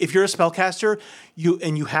 if you're a spellcaster,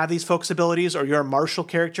 you have these focus abilities, or you're a martial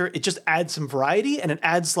character, it just adds some variety, and it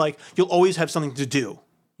adds you'll always have something to do.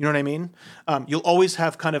 You know what I mean? You'll always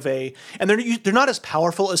have kind of and they're not as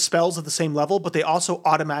powerful as spells at the same level, but they also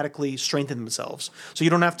automatically strengthen themselves. So you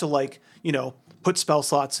don't have to put spell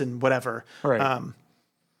slots in whatever. Right.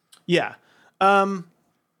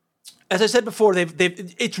 As I said before,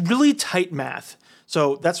 it's really tight math.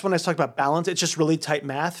 So that's when I talk about balance. It's just really tight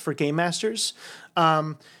math for game masters.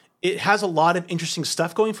 it has a lot of interesting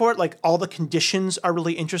stuff going for it. Like all the conditions are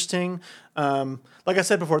really interesting. Like I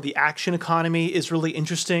said before, the action economy is really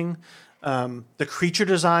interesting. The creature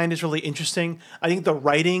design is really interesting. I think the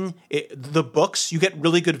writing, the books, you get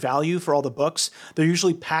really good value for all the books. They're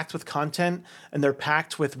usually packed with content and they're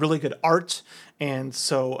packed with really good art. And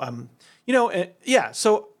so,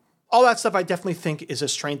 so all that stuff I definitely think is a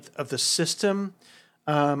strength of the system.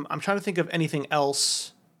 I'm trying to think of anything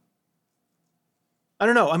else. I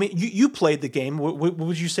don't know. I mean, you played the game. What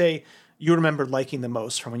would you say you remember liking the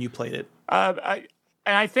most from when you played it?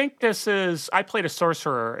 I think I played a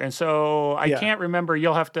sorcerer, and so I can't remember.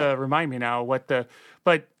 You'll have to remind me now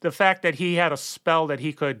but the fact that he had a spell that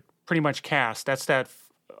he could pretty much cast, that's that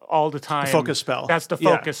all the time. The focus spell. That's the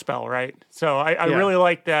focus spell, right? So I really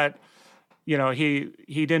like that, he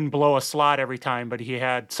didn't blow a slot every time, but he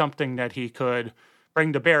had something that he could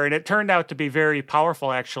bring to bear. And it turned out to be very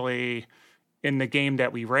powerful, actually, in the game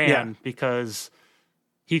that we ran, because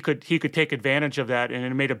he could take advantage of that, and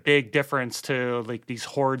it made a big difference to like these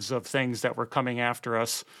hordes of things that were coming after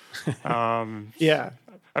us. I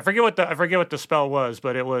forget what the spell was,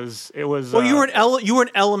 but it was. Well, you were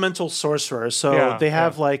an elemental sorcerer, so they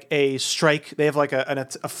have like a strike. They have like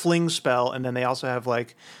a fling spell, and then they also have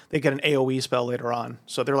they get an AOE spell later on.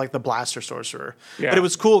 So they're like the blaster sorcerer. Yeah. But it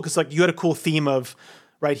was cool because you had a cool theme of.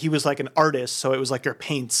 Right, he was like an artist, so it was like your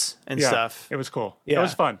paints and stuff. It was cool. Yeah. It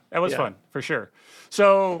was fun. That was fun for sure.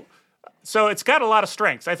 So it's got a lot of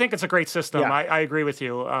strengths. I think it's a great system. Yeah. I agree with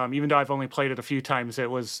you. Even though I've only played it a few times,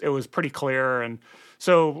 it was pretty clear. And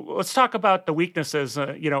so let's talk about the weaknesses.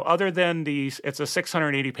 Other than it's a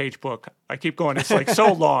 680-page book. I keep going. It's like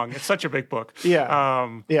so long. It's such a big book.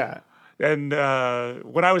 Yeah. And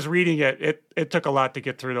when I was reading it, it took a lot to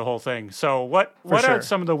get through the whole thing. So what are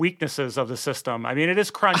some of the weaknesses of the system? I mean, it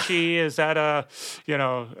is crunchy. Is that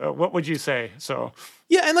what would you say? So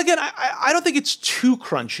yeah, and again, I don't think it's too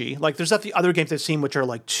crunchy. Like there's definitely other games I've seen which are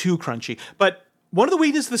like too crunchy. But one of the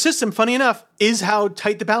weaknesses of the system, funny enough, is how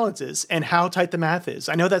tight the balance is and how tight the math is.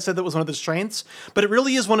 I know that said that was one of the strengths, but it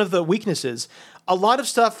really is one of the weaknesses. A lot of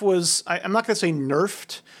stuff was, I'm not going to say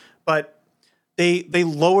nerfed, but they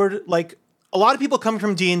lowered, like a lot of people coming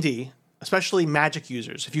from D&D, especially Magic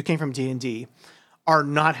users, if you came from D&D, are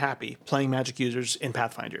not happy playing Magic users in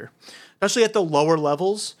Pathfinder, especially at the lower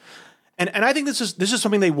levels. And I think this is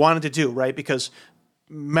something they wanted to do, right? Because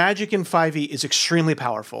Magic in 5e is extremely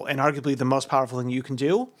powerful and arguably the most powerful thing you can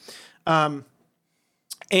do. And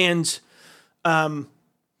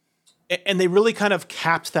they really kind of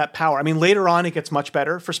capped that power. I mean, later on it gets much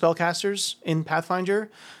better for spellcasters in Pathfinder.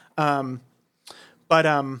 But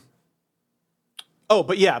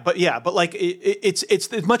like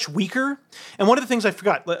it's much weaker. And one of the things I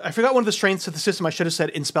forgot one of the strengths of the system I should have said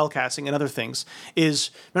in spellcasting and other things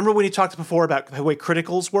is, remember when you talked before about the way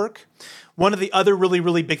criticals work? One of the other really,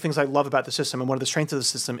 really big things I love about the system and one of the strengths of the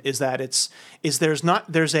system is that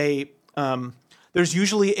there's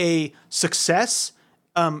usually a success,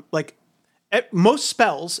 most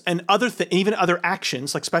spells and even other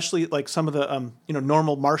actions, like especially like some of the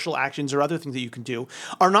normal martial actions or other things that you can do,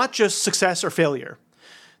 are not just success or failure.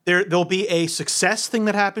 There'll be a success thing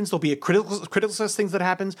that happens. There'll be a critical success thing that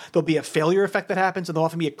happens. There'll be a failure effect that happens, and there'll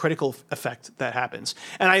often be a critical effect that happens.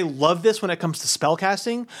 And I love this when it comes to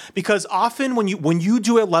spellcasting, because often when you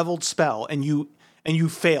do a leveled spell and you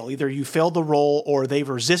fail, either you failed the roll or they've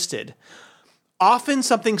resisted, often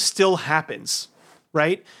something still happens,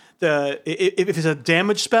 right? If it's a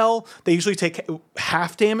damage spell, they usually take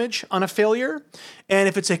half damage on a failure. And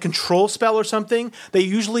if it's a control spell or something, they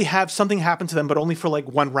usually have something happen to them, but only for like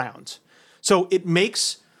one round. So it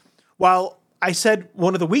makes, while I said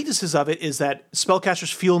one of the weaknesses of it is that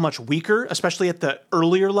spellcasters feel much weaker, especially at the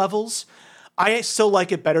earlier levels, I still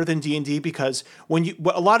like it better than D&D because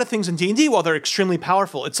a lot of things in D&D, while they're extremely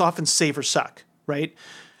powerful, it's often save or suck, right?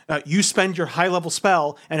 You spend your high-level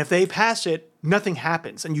spell, and if they pass it, nothing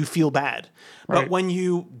happens, and you feel bad. Right. But when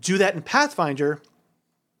you do that in Pathfinder,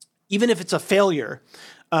 even if it's a failure,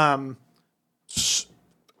 you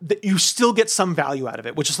still get some value out of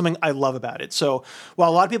it, which is something I love about it. So while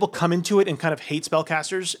a lot of people come into it and kind of hate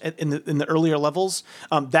spellcasters in the earlier levels,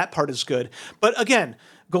 that part is good. But again,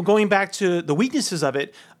 going back to the weaknesses of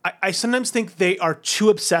it, I sometimes think they are too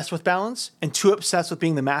obsessed with balance and too obsessed with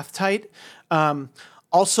being the math tight.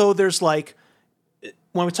 Also, there's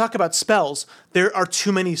when we talk about spells, there are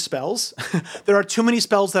too many spells. There are too many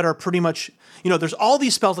spells that are pretty much, there's all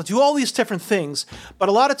these spells that do all these different things. But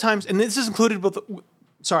a lot of times, and this is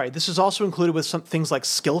also included with some things like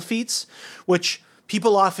skill feats, which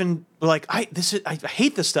people often are like, I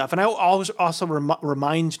hate this stuff. And I always also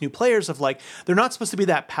remind new players of like, they're not supposed to be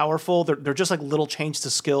that powerful. They're just like little change to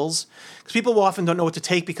skills, because people often don't know what to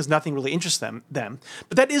take because nothing really interests them.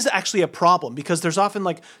 But that is actually a problem, because there's often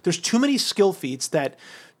like, there's too many skill feats that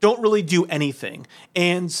don't really do anything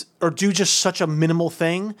or do just such a minimal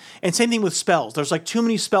thing. And same thing with spells. There's like too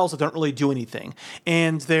many spells that don't really do anything.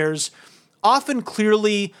 And there's often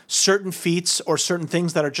clearly certain feats or certain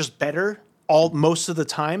things that are just better most of the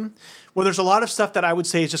time, where there's a lot of stuff that I would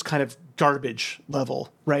say is just kind of garbage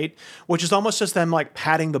level, right? Which is almost just them like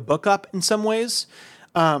padding the book up in some ways.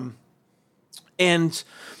 And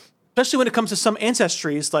especially when it comes to some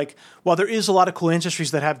ancestries, like while there is a lot of cool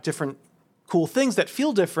ancestries that have different cool things that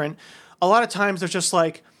feel different, a lot of times they're just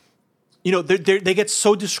like, they get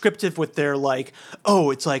so descriptive with their like,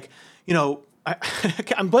 oh, it's like,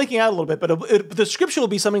 I'm blanking out a little bit, but the description will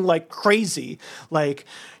be something like crazy, like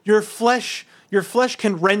your flesh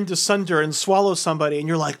can rend asunder and swallow somebody, and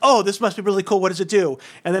you're like, oh, this must be really cool. What does it do?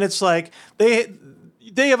 And then it's like they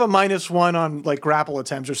have a -1 on like grapple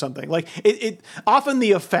attempts or something. Like it often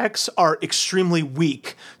the effects are extremely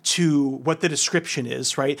weak to what the description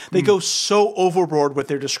is, right? They go so overboard with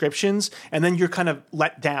their descriptions, and then you're kind of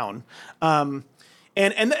let down. And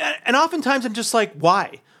oftentimes I'm just like,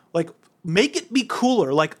 why? Like, make it be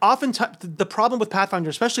cooler. Like oftentimes the problem with Pathfinder,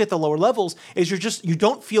 especially at the lower levels, is you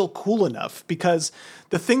don't feel cool enough because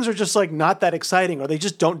the things are just like not that exciting, or they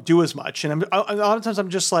just don't do as much. And a lot of times I'm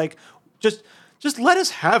just like, just let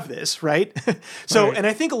us have this, right? So, right. And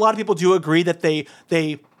I think a lot of people do agree that they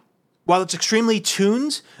while it's extremely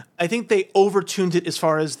tuned, I think they over-tuned it as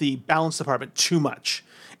far as the balance department too much.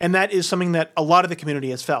 And that is something that a lot of the community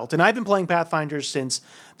has felt. And I've been playing Pathfinder since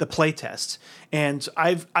the playtest, and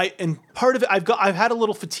part of it, I've had a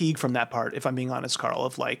little fatigue from that part, if I'm being honest, Carl,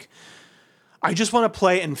 of like, I just want to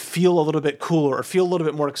play and feel a little bit cooler or feel a little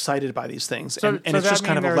bit more excited by these things. And it's just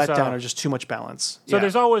kind of a letdown or just too much balance. So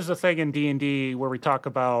there's always a thing in D&D where we talk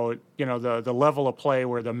about, the level of play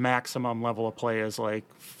where the maximum level of play is like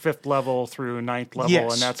 5th level through 9th level,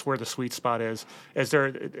 yes. And that's where the sweet spot is.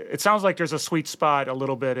 It sounds like there's a sweet spot a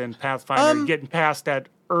little bit in Pathfinder, getting past that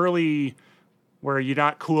early where you're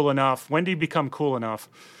not cool enough. When do you become cool enough?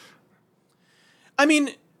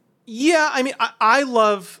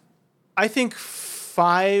 I think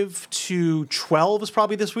 5 to 12 is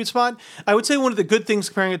probably the sweet spot. I would say one of the good things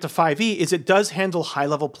comparing it to 5e is it does handle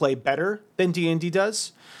high-level play better than D&D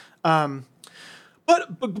does. But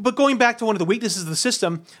going back to one of the weaknesses of the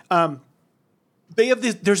system,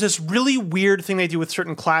 there's this really weird thing they do with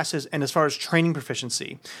certain classes and as far as training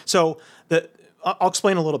proficiency. So I'll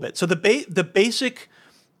explain a little bit. So the basic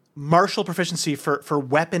martial proficiency for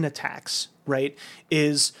weapon attacks, right,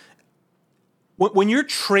 is when you're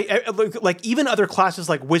like even other classes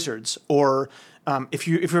like wizards, or if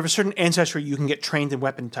you have a certain ancestry, you can get trained in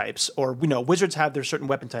weapon types, or wizards have their certain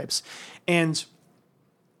weapon types, and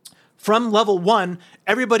from level 1,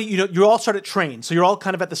 everybody you all start at trained, so you're all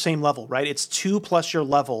kind of at the same level, right? It's 2 plus your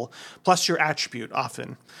level plus your attribute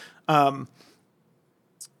often,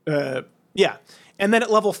 yeah. And then at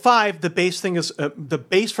level 5, the base thing is the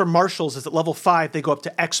base for martials is at level 5 they go up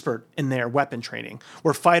to expert in their weapon training,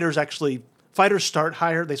 where fighters start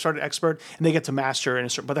higher. They start at expert and they get to master in a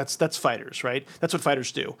certain. But that's fighters, right? That's what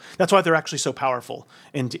fighters do. That's why they're actually so powerful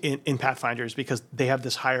in Pathfinders, because they have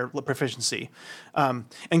this higher proficiency. And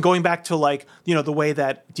going back to the way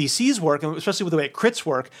that DCs work, and especially with the way crits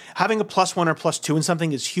work, having a +1 or +2 in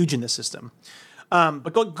something is huge in this system.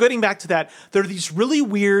 But getting back to that, there are these really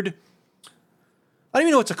weird. I don't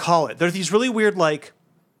even know what to call it. There are these really weird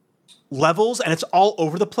levels, and it's all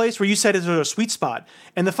over the place, where you said is there a sweet spot.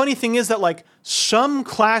 And the funny thing is that some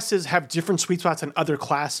classes have different sweet spots than other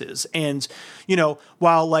classes. And,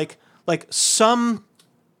 while like some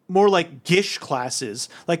more Gish classes,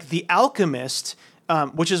 like the Alchemist,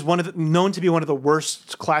 which is known to be one of the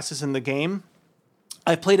worst classes in the game.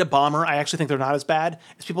 I've played a bomber. I actually think they're not as bad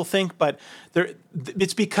as people think, but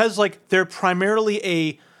it's because they're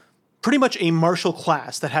primarily pretty much a martial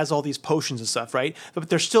class that has all these potions and stuff, right? But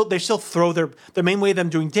they still throw the main way of them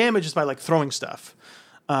doing damage is by throwing stuff.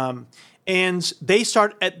 And they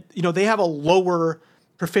start at, they have a lower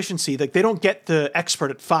proficiency. They don't get the expert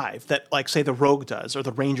at 5 that say the rogue does or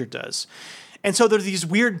the ranger does. And so there's these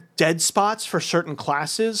weird dead spots for certain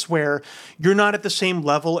classes where you're not at the same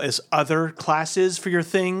level as other classes for your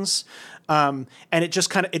things. And it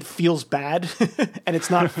just it feels bad and it's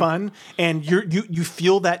not fun. And you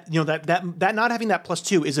feel that, that not having that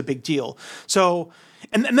 +2 is a big deal. So,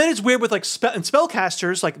 and then it's weird with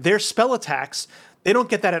spellcasters, their spell attacks, they don't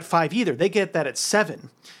get that at 5 either. They get that at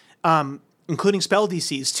 7. including spell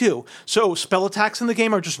DCs too. So spell attacks in the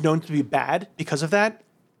game are just known to be bad because of that.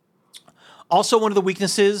 Also, one of the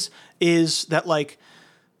weaknesses is that like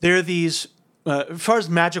there are these. As far as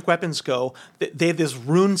magic weapons go, they have this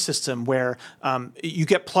rune system where you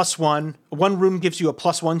get +1. One rune gives you a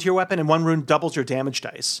 +1 to your weapon, and one rune doubles your damage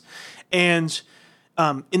dice. And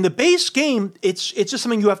in the base game, it's just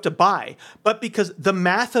something you have to buy. But because the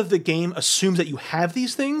math of the game assumes that you have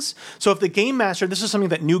these things, so if the game master, this is something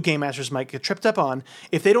that new game masters might get tripped up on,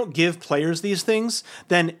 if they don't give players these things,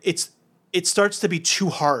 then it starts to be too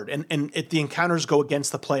hard, and the encounters go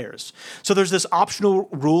against the players. So there's this optional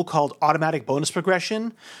rule called automatic bonus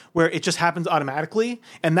progression, where it just happens automatically,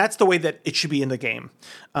 and that's the way that it should be in the game.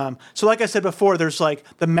 So like I said before, there's like,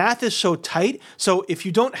 the math is so tight, so if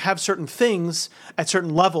you don't have certain things at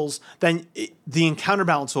certain levels, then the encounter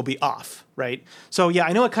balance will be off, right? So yeah,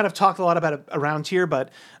 I know I kind of talked a lot about it around here,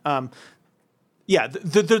 but yeah,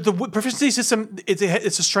 the proficiency system,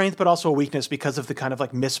 it's a strength, but also a weakness because of the kind of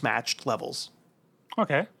like mismatched levels.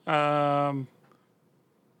 Okay. I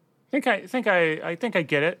think I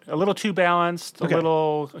get it. A little too balanced, Okay.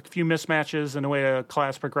 a few mismatches in the way a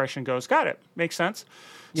class progression goes. Got it. Makes sense.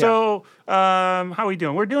 Yeah. So, how are we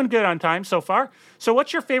doing? We're doing good on time so far. So,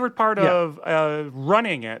 what's your favorite part of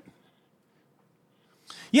running it?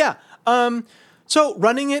 Yeah. So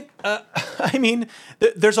running it, I mean,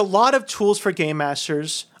 there's a lot of tools for game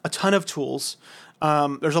masters, a ton of tools.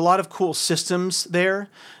 There's a lot of cool systems there.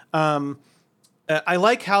 I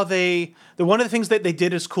like how one of the things that they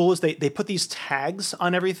did is cool is they put these tags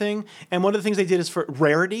on everything. And one of the things they did is for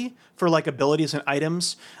rarity, for like abilities and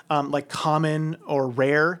items, like common or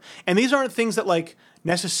rare. And these aren't things that like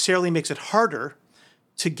necessarily makes it harder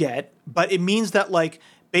to get, but it means that like,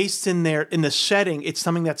 based in the setting, it's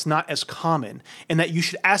something that's not as common, and that you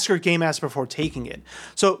should ask your game master before taking it.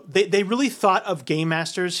 So they really thought of game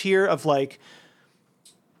masters here, of like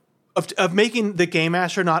of making the game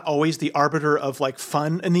master not always the arbiter of like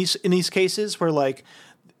fun in these cases, where like,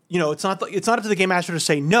 you know, it's not up to the game master to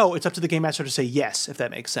say no, it's up to the game master to say yes, if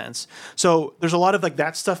that makes sense. So there's a lot of like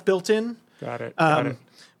that stuff built in. Got it. Got it.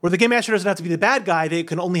 Where the game master doesn't have to be the bad guy; they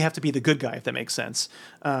can only have to be the good guy, if that makes sense.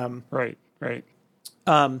 Right.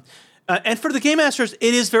 And for the game masters,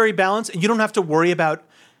 it is very balanced, and you don't have to worry about.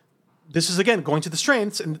 This is again going to the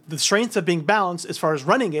strengths, and the strengths of being balanced as far as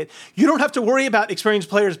running it. You don't have to worry about experienced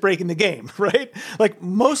players breaking the game, right? Like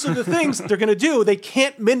most of the things they're going to do, they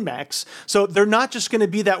can't min-max, so they're not just going to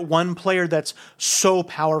be that one player that's so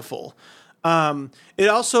powerful. It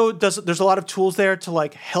also does. There's a lot of tools there to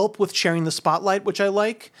like help with sharing the spotlight, which I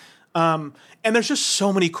like. And there's just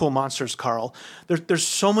so many cool monsters, Carl. There's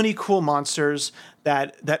so many cool monsters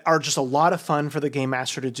that are just a lot of fun for the game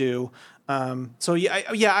master to do. So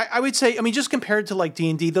I would say, I mean, just compared to like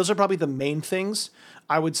D&D, those are probably the main things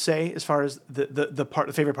I would say as far as the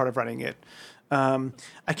favorite part of running it. I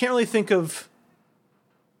can't really think of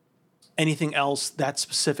anything else that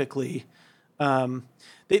specifically.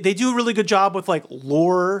 They do a really good job with like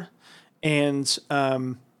lore and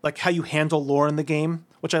like how you handle lore in the game,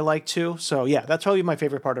 which I like too. So yeah, that's probably my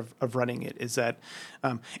favorite part of running it, is that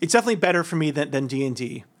it's definitely better for me than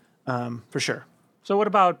D&D, for sure. So what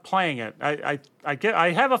about playing it?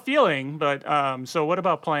 I have a feeling, but so what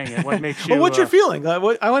about playing it? What makes you? Well, what's your feeling? I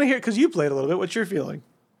want to hear, because you played a little bit. What's your feeling?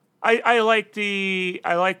 I like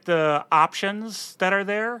the options that are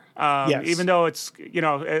there. Yes. Even though it's, you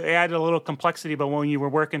know, it added a little complexity, but when you were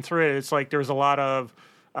working through it, it's like there's a lot of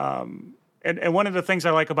and one of the things I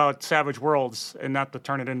like about Savage Worlds, and not to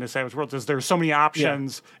turn it into Savage Worlds, is there's so many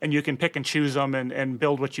options, and you can pick and choose them and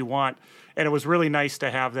build what you want. And it was really nice to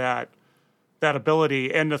have that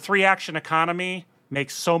ability. And the 3-action economy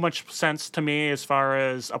makes so much sense to me as far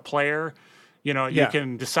as a player. You know, you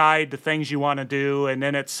can decide the things you want to do, and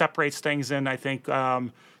then it separates things in, I think,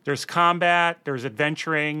 there's combat, there's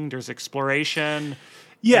adventuring, there's exploration.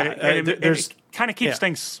 Yeah, and it kind of keeps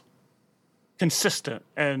things consistent.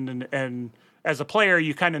 And as a player,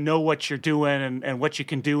 you kind of know what you're doing and what you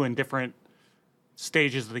can do in different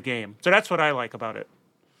stages of the game. So that's what I like about it.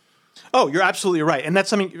 Oh, you're absolutely right. And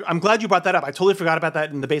that's something, I'm glad you brought that up. I totally forgot about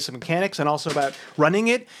that in the basic mechanics, and also about running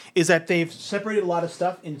it, is that they've separated a lot of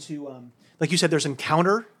stuff into, like you said, there's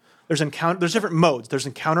different modes. There's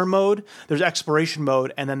encounter mode, there's exploration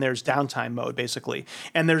mode, and then there's downtime mode, basically.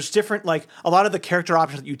 And there's different, like, a lot of the character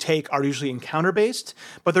options that you take are usually encounter-based,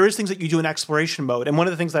 but there is things that you do in exploration mode. And one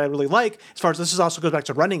of the things that I really like, as far as this also goes back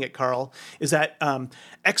to running it, Carl, is that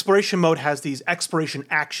exploration mode has these exploration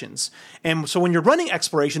actions. And so when you're running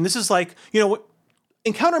exploration, this is like, you know,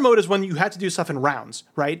 encounter mode is when you had to do stuff in rounds,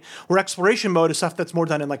 right? Where exploration mode is stuff that's more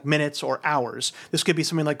done in like minutes or hours. This could be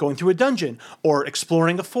something like going through a dungeon or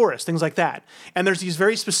exploring a forest, things like that. And there's these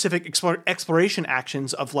very specific exploration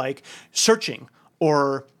actions of like searching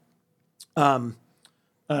or I'm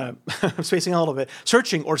spacing out a little bit,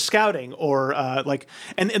 searching or scouting or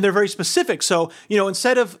and they're very specific. So,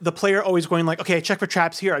 instead of the player always going like, okay, I check for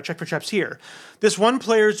traps here, I check for traps here. This one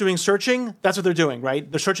player is doing searching. That's what they're doing, right?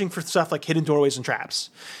 They're searching for stuff like hidden doorways and traps.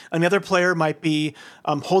 Another player might be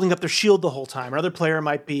holding up their shield the whole time. Another player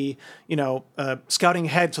might be, scouting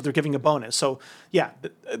ahead, so they're giving a bonus. So yeah,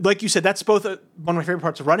 like you said, that's both one of my favorite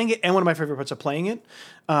parts of running it and one of my favorite parts of playing it.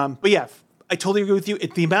 But yeah, I totally agree with you.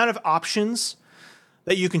 The amount of options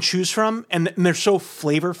that you can choose from, and they're so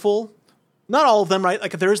flavorful. Not all of them, right?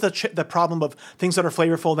 Like there is the problem of things that are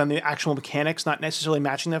flavorful than the actual mechanics not necessarily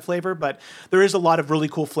matching that flavor, but there is a lot of really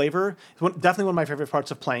cool flavor. Definitely one of my favorite parts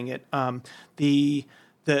of playing it.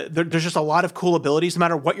 There's just a lot of cool abilities. No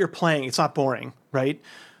matter what you're playing, it's not boring, right?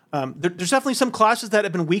 There's definitely some classes that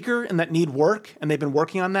have been weaker and that need work, and they've been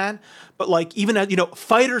working on that. But like even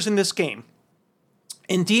fighters in this game,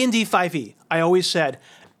 in D&D 5e, I always said,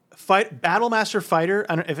 Battlemaster Fighter,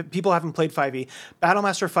 I don't know if people haven't played 5e,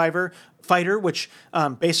 Battlemaster Fighter, which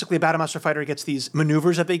basically a Battlemaster Fighter gets these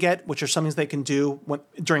maneuvers that they get, which are some things they can do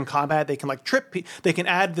during combat. They can like they can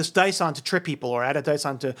add this dice on to trip people, or add a dice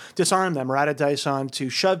on to disarm them, or add a dice on to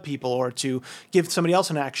shove people, or to give somebody else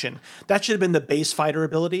an action. That should have been the base fighter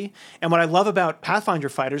ability. And what I love about Pathfinder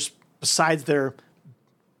fighters, besides they're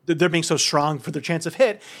being so strong for their chance of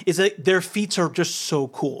hit, is that their feats are just so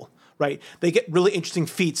cool. Right? They get really interesting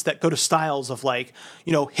feats that go to styles of like,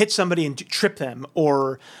 hit somebody and trip them,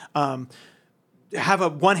 or have a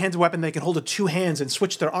one-handed weapon they can hold with two hands and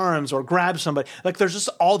switch their arms, or grab somebody. Like there's just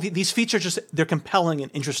all these features, they're compelling and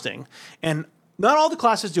interesting. And not all the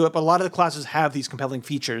classes do it, but a lot of the classes have these compelling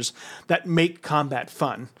features that make combat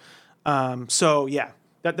fun. So yeah,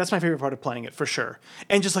 that's my favorite part of playing it for sure.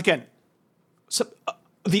 And just again,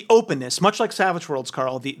 the openness, much like Savage Worlds,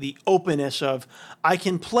 Carl, the openness of I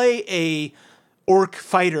can play a orc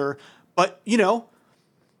fighter, but,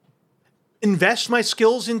 invest my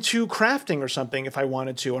skills into crafting or something if I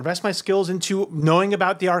wanted to, or invest my skills into knowing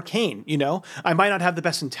about the arcane, I might not have the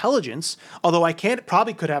best intelligence, although I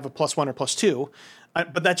probably could have a +1 or +2,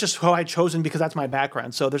 but that's just how I've chosen because that's my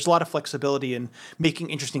background. So there's a lot of flexibility in making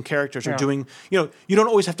interesting characters or doing, you don't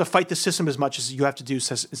always have to fight the system as much as you have to do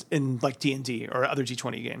in like D&D or other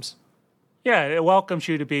D20 games. Yeah, it welcomes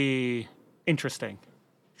you to be interesting.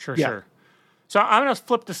 Sure. So I'm going to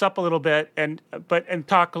flip this up a little bit and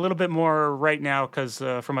talk a little bit more right now because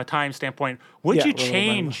from a time standpoint, would you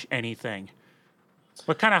change anything?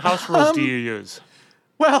 What kind of house rules do you use?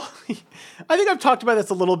 Well, I think I've talked about this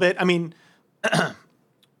a little bit. I mean,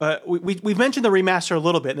 we've mentioned the remaster a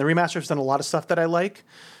little bit, and the remaster has done a lot of stuff that I like.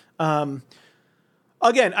 Again,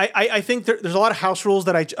 I think there's a lot of house rules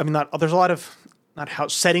that there's a lot of not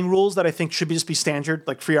house setting rules that I think should just be standard,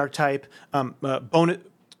 like free archetype,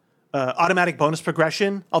 automatic bonus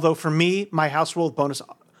progression. Although for me, my house rule of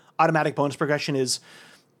automatic bonus progression is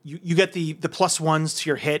you get the +1s to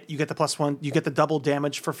your hit, you get the +1, you get the double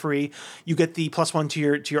damage for free, you get the +1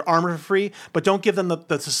 to your armor for free, but don't give them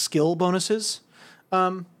the skill bonuses.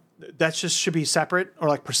 That just should be separate, or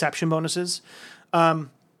like perception bonuses.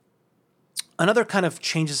 Another kind of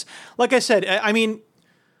changes, like I said,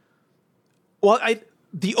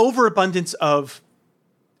 the overabundance of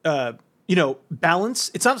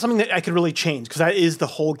balance, it's not something that I could really change because that is the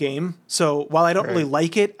whole game. So while I don't really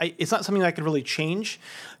like it, it's not something that I could really change.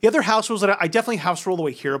 The other house rules that I definitely house rule the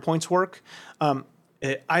way hero points work.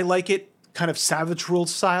 I like it kind of Savage World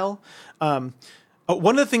style. One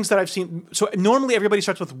of the things that I've seen, so normally everybody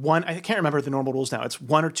starts with one. I can't remember the normal rules now. It's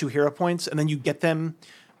 1 or 2 hero points, and then you get them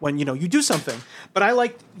when you do something. But I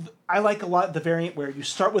like a lot the variant where you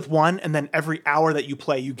start with 1, and then every hour that you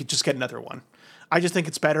play, you could just get another one. I just think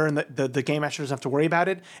it's better, and the game master doesn't have to worry about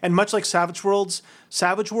it. And much like Savage Worlds,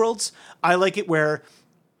 I like it where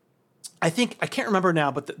I can't remember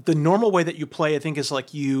now, but the normal way that you play, I think, is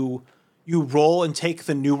like you roll and take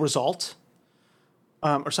the new result,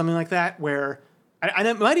 or something like that, where. And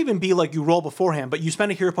it might even be like you roll beforehand, but you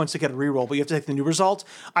spend a hero points to get a reroll, but you have to take the new result.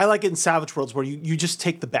 I like it in Savage Worlds where you just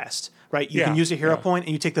take the best, right? You can use a hero point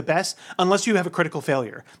and you take the best, unless you have a critical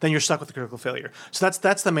failure. Then you're stuck with the critical failure. So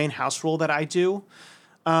that's the main house rule that I do.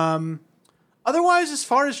 Otherwise, as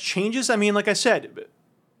far as changes, like I said,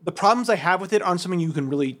 the problems I have with it aren't something you can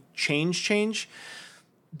really change.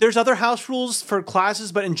 There's other house rules for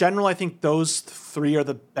classes, but in general, I think those 3 are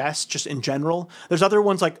the best, just in general. There's other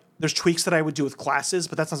ones, like there's tweaks that I would do with classes,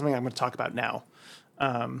 but that's not something I'm going to talk about now.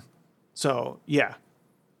 So, yeah.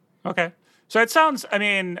 Okay. So it sounds, I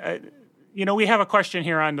mean, we have a question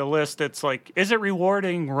here on the list that's like, is it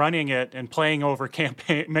rewarding running it and playing over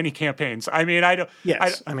many campaigns? I mean, I don't.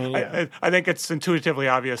 Yes. I think it's intuitively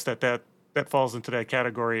obvious that falls into that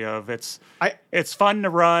category of it's fun to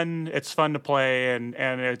run, it's fun to play, and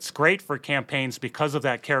it's great for campaigns because of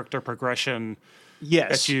that character progression.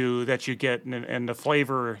 Yes. That you get and the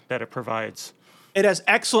flavor that it provides. It has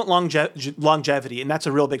excellent longevity, and that's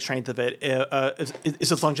a real big strength of it.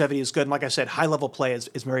 Its longevity is good, and like I said, high level play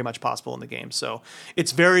is very much possible in the game. So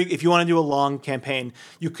it's if you want to do a long campaign,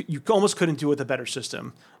 you almost couldn't do it with a better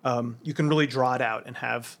system. You can really draw it out and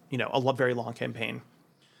have a very long campaign.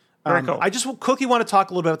 Very cool. I just quickly want to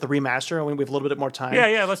talk a little bit about the remaster. We have a little bit more time.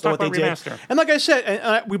 Yeah. Let's talk about remaster. And like I said,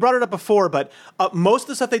 and we brought it up before, but most of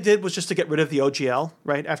the stuff they did was just to get rid of the OGL.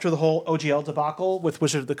 Right after the whole OGL debacle with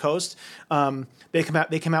Wizard of the Coast,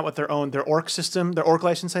 they came out with their orc system, their orc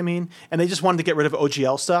license, and they just wanted to get rid of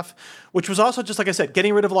OGL stuff, which was also just like I said,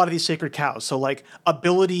 getting rid of a lot of these sacred cows. So like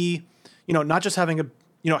ability, not just having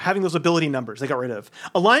having those ability numbers, they got rid of.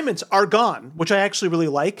 Alignments are gone, which I actually really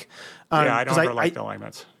like. I don't ever like the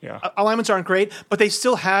alignments. Yeah, alignments aren't great, but they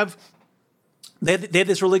still have. They have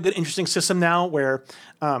this really good, interesting system now where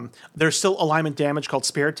there's still alignment damage called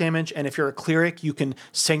spirit damage, and if you're a cleric, you can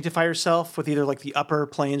sanctify yourself with either like the upper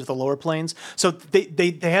planes or the lower planes. So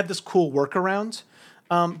they have this cool workaround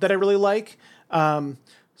that I really like. Some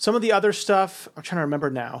of the other stuff I'm trying to remember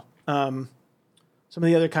now. Some of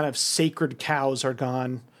the other kind of sacred cows are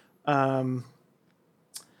gone. They've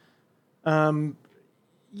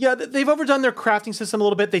overdone their crafting system a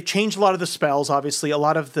little bit. They've changed a lot of the spells, obviously. A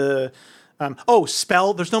lot of the...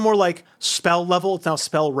 spell. There's no more like spell level. It's now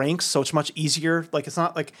spell ranks, so it's much easier. Like it's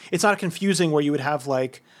not confusing where you would have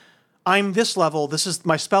like, I'm this level, this is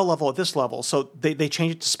my spell level at this level. So they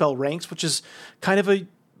changed it to spell ranks, which is kind of a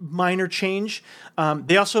minor change.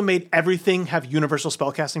 They also made everything have universal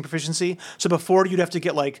spellcasting proficiency. So before you'd have to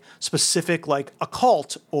get like specific like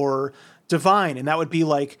occult or divine, and that would be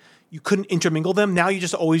like you couldn't intermingle them. Now you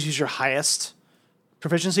just always use your highest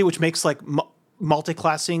proficiency, which makes like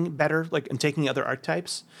multi-classing better, like and taking other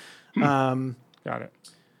archetypes. Got it.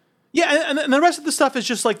 Yeah, and the rest of the stuff is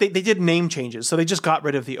just like they did name changes, so they just got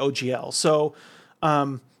rid of the OGL. So,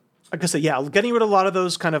 like I said, getting rid of a lot of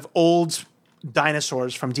those kind of old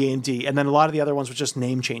dinosaurs from D&D, and then a lot of the other ones were just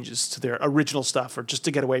name changes to their original stuff, or just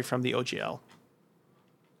to get away from the OGL.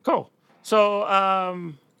 Cool.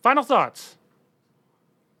 So, final thoughts.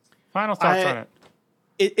 On it.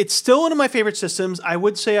 It's still one of my favorite systems. I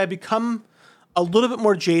would say I become a little bit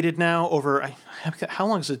more jaded now over... how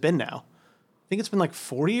long has it been now? I think it's been like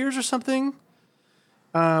 4 years or something.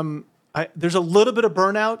 There's a little bit of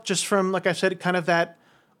burnout just from, like I said, kind of that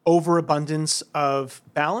overabundance of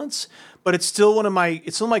balance, but it's still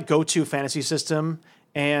my go-to fantasy system,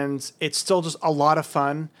 and it's still just a lot of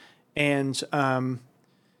fun. And I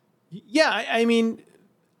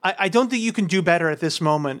don't think you can do better at this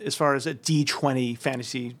moment as far as a D20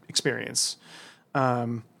 fantasy experience.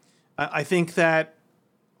 I think that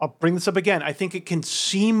I'll bring this up again. I think it can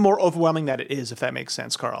seem more overwhelming than it is, if that makes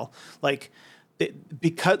sense, Carl.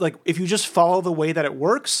 Because if you just follow the way that it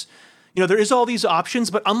works, there is all these options,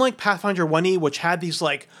 but unlike Pathfinder 1E, which had these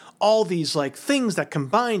all these things that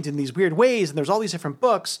combined in these weird ways, and there's all these different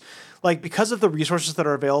books, because of the resources that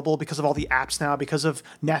are available, because of all the apps now, because of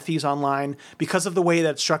Nethies online, because of the way that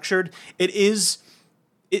it's structured,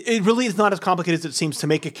 it really is not as complicated as it seems to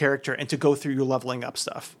make a character and to go through your leveling up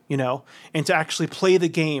stuff, and to actually play the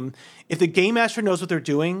game. If the game master knows what they're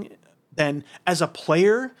doing, then as a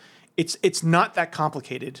player, it's not that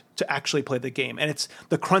complicated to actually play the game, and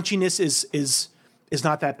the crunchiness is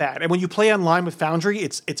not that bad. And when you play online with Foundry,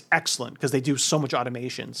 it's excellent because they do so much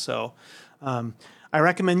automation. So I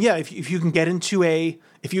recommend, if you can get into a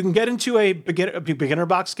beginner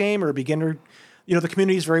box game or a beginner, the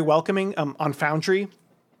community is very welcoming on Foundry.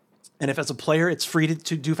 And if as a player it's free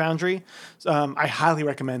to do Foundry, I highly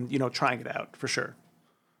recommend trying it out for sure.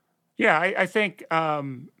 Yeah, I think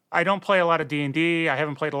I don't play a lot of D&D. I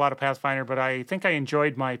haven't played a lot of Pathfinder, but I think I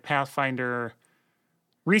enjoyed my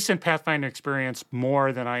recent Pathfinder experience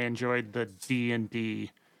more than I enjoyed the D&D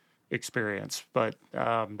experience. But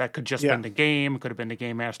that could just been the game, could have been the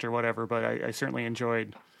game master, whatever. But I certainly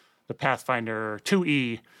enjoyed the Pathfinder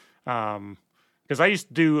 2E. Because I used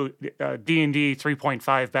to do D&D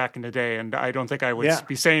 3.5 back in the day, and I don't think I would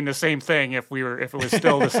be saying the same thing if it was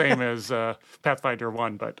still the same as Pathfinder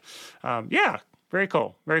 1. But very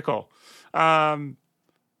cool, very cool.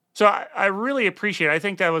 So I really appreciate it. I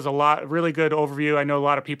think that was really good overview. I know a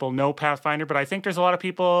lot of people know Pathfinder, but I think there's a lot of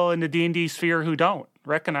people in the D&D sphere who don't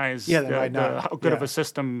recognize how good of a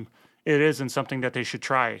system it isn't something that they should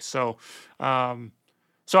try. So,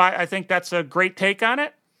 I think that's a great take on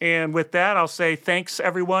it. And with that, I'll say thanks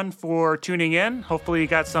everyone for tuning in. Hopefully you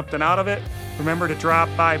got something out of it. Remember to drop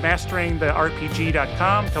by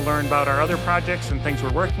masteringtherpg.com to learn about our other projects and things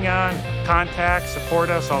we're working on. Contact, support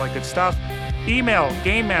us, all that good stuff. Email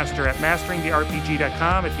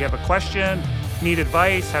gamemaster@masteringtherpg.com if you have a question, need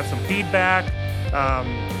advice, have some feedback,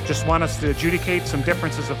 just want us to adjudicate some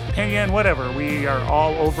differences of opinion, whatever. We are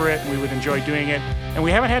all over it, and we would enjoy doing it. And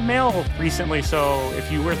we haven't had mail recently, so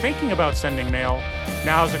if you were thinking about sending mail,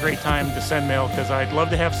 now's a great time to send mail, because I'd love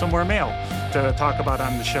to have some more mail to talk about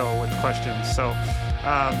on the show with questions. So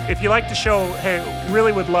if you like the show, hey,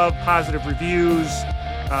 really would love positive reviews,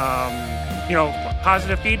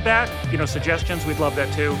 positive feedback, suggestions. We'd love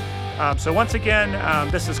that too. So once again,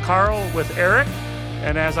 this is Carl with Eric.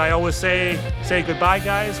 And as I always say goodbye,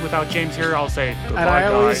 guys. Without James here, I'll say goodbye, guys. And I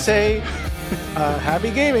always say, happy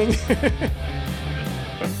gaming.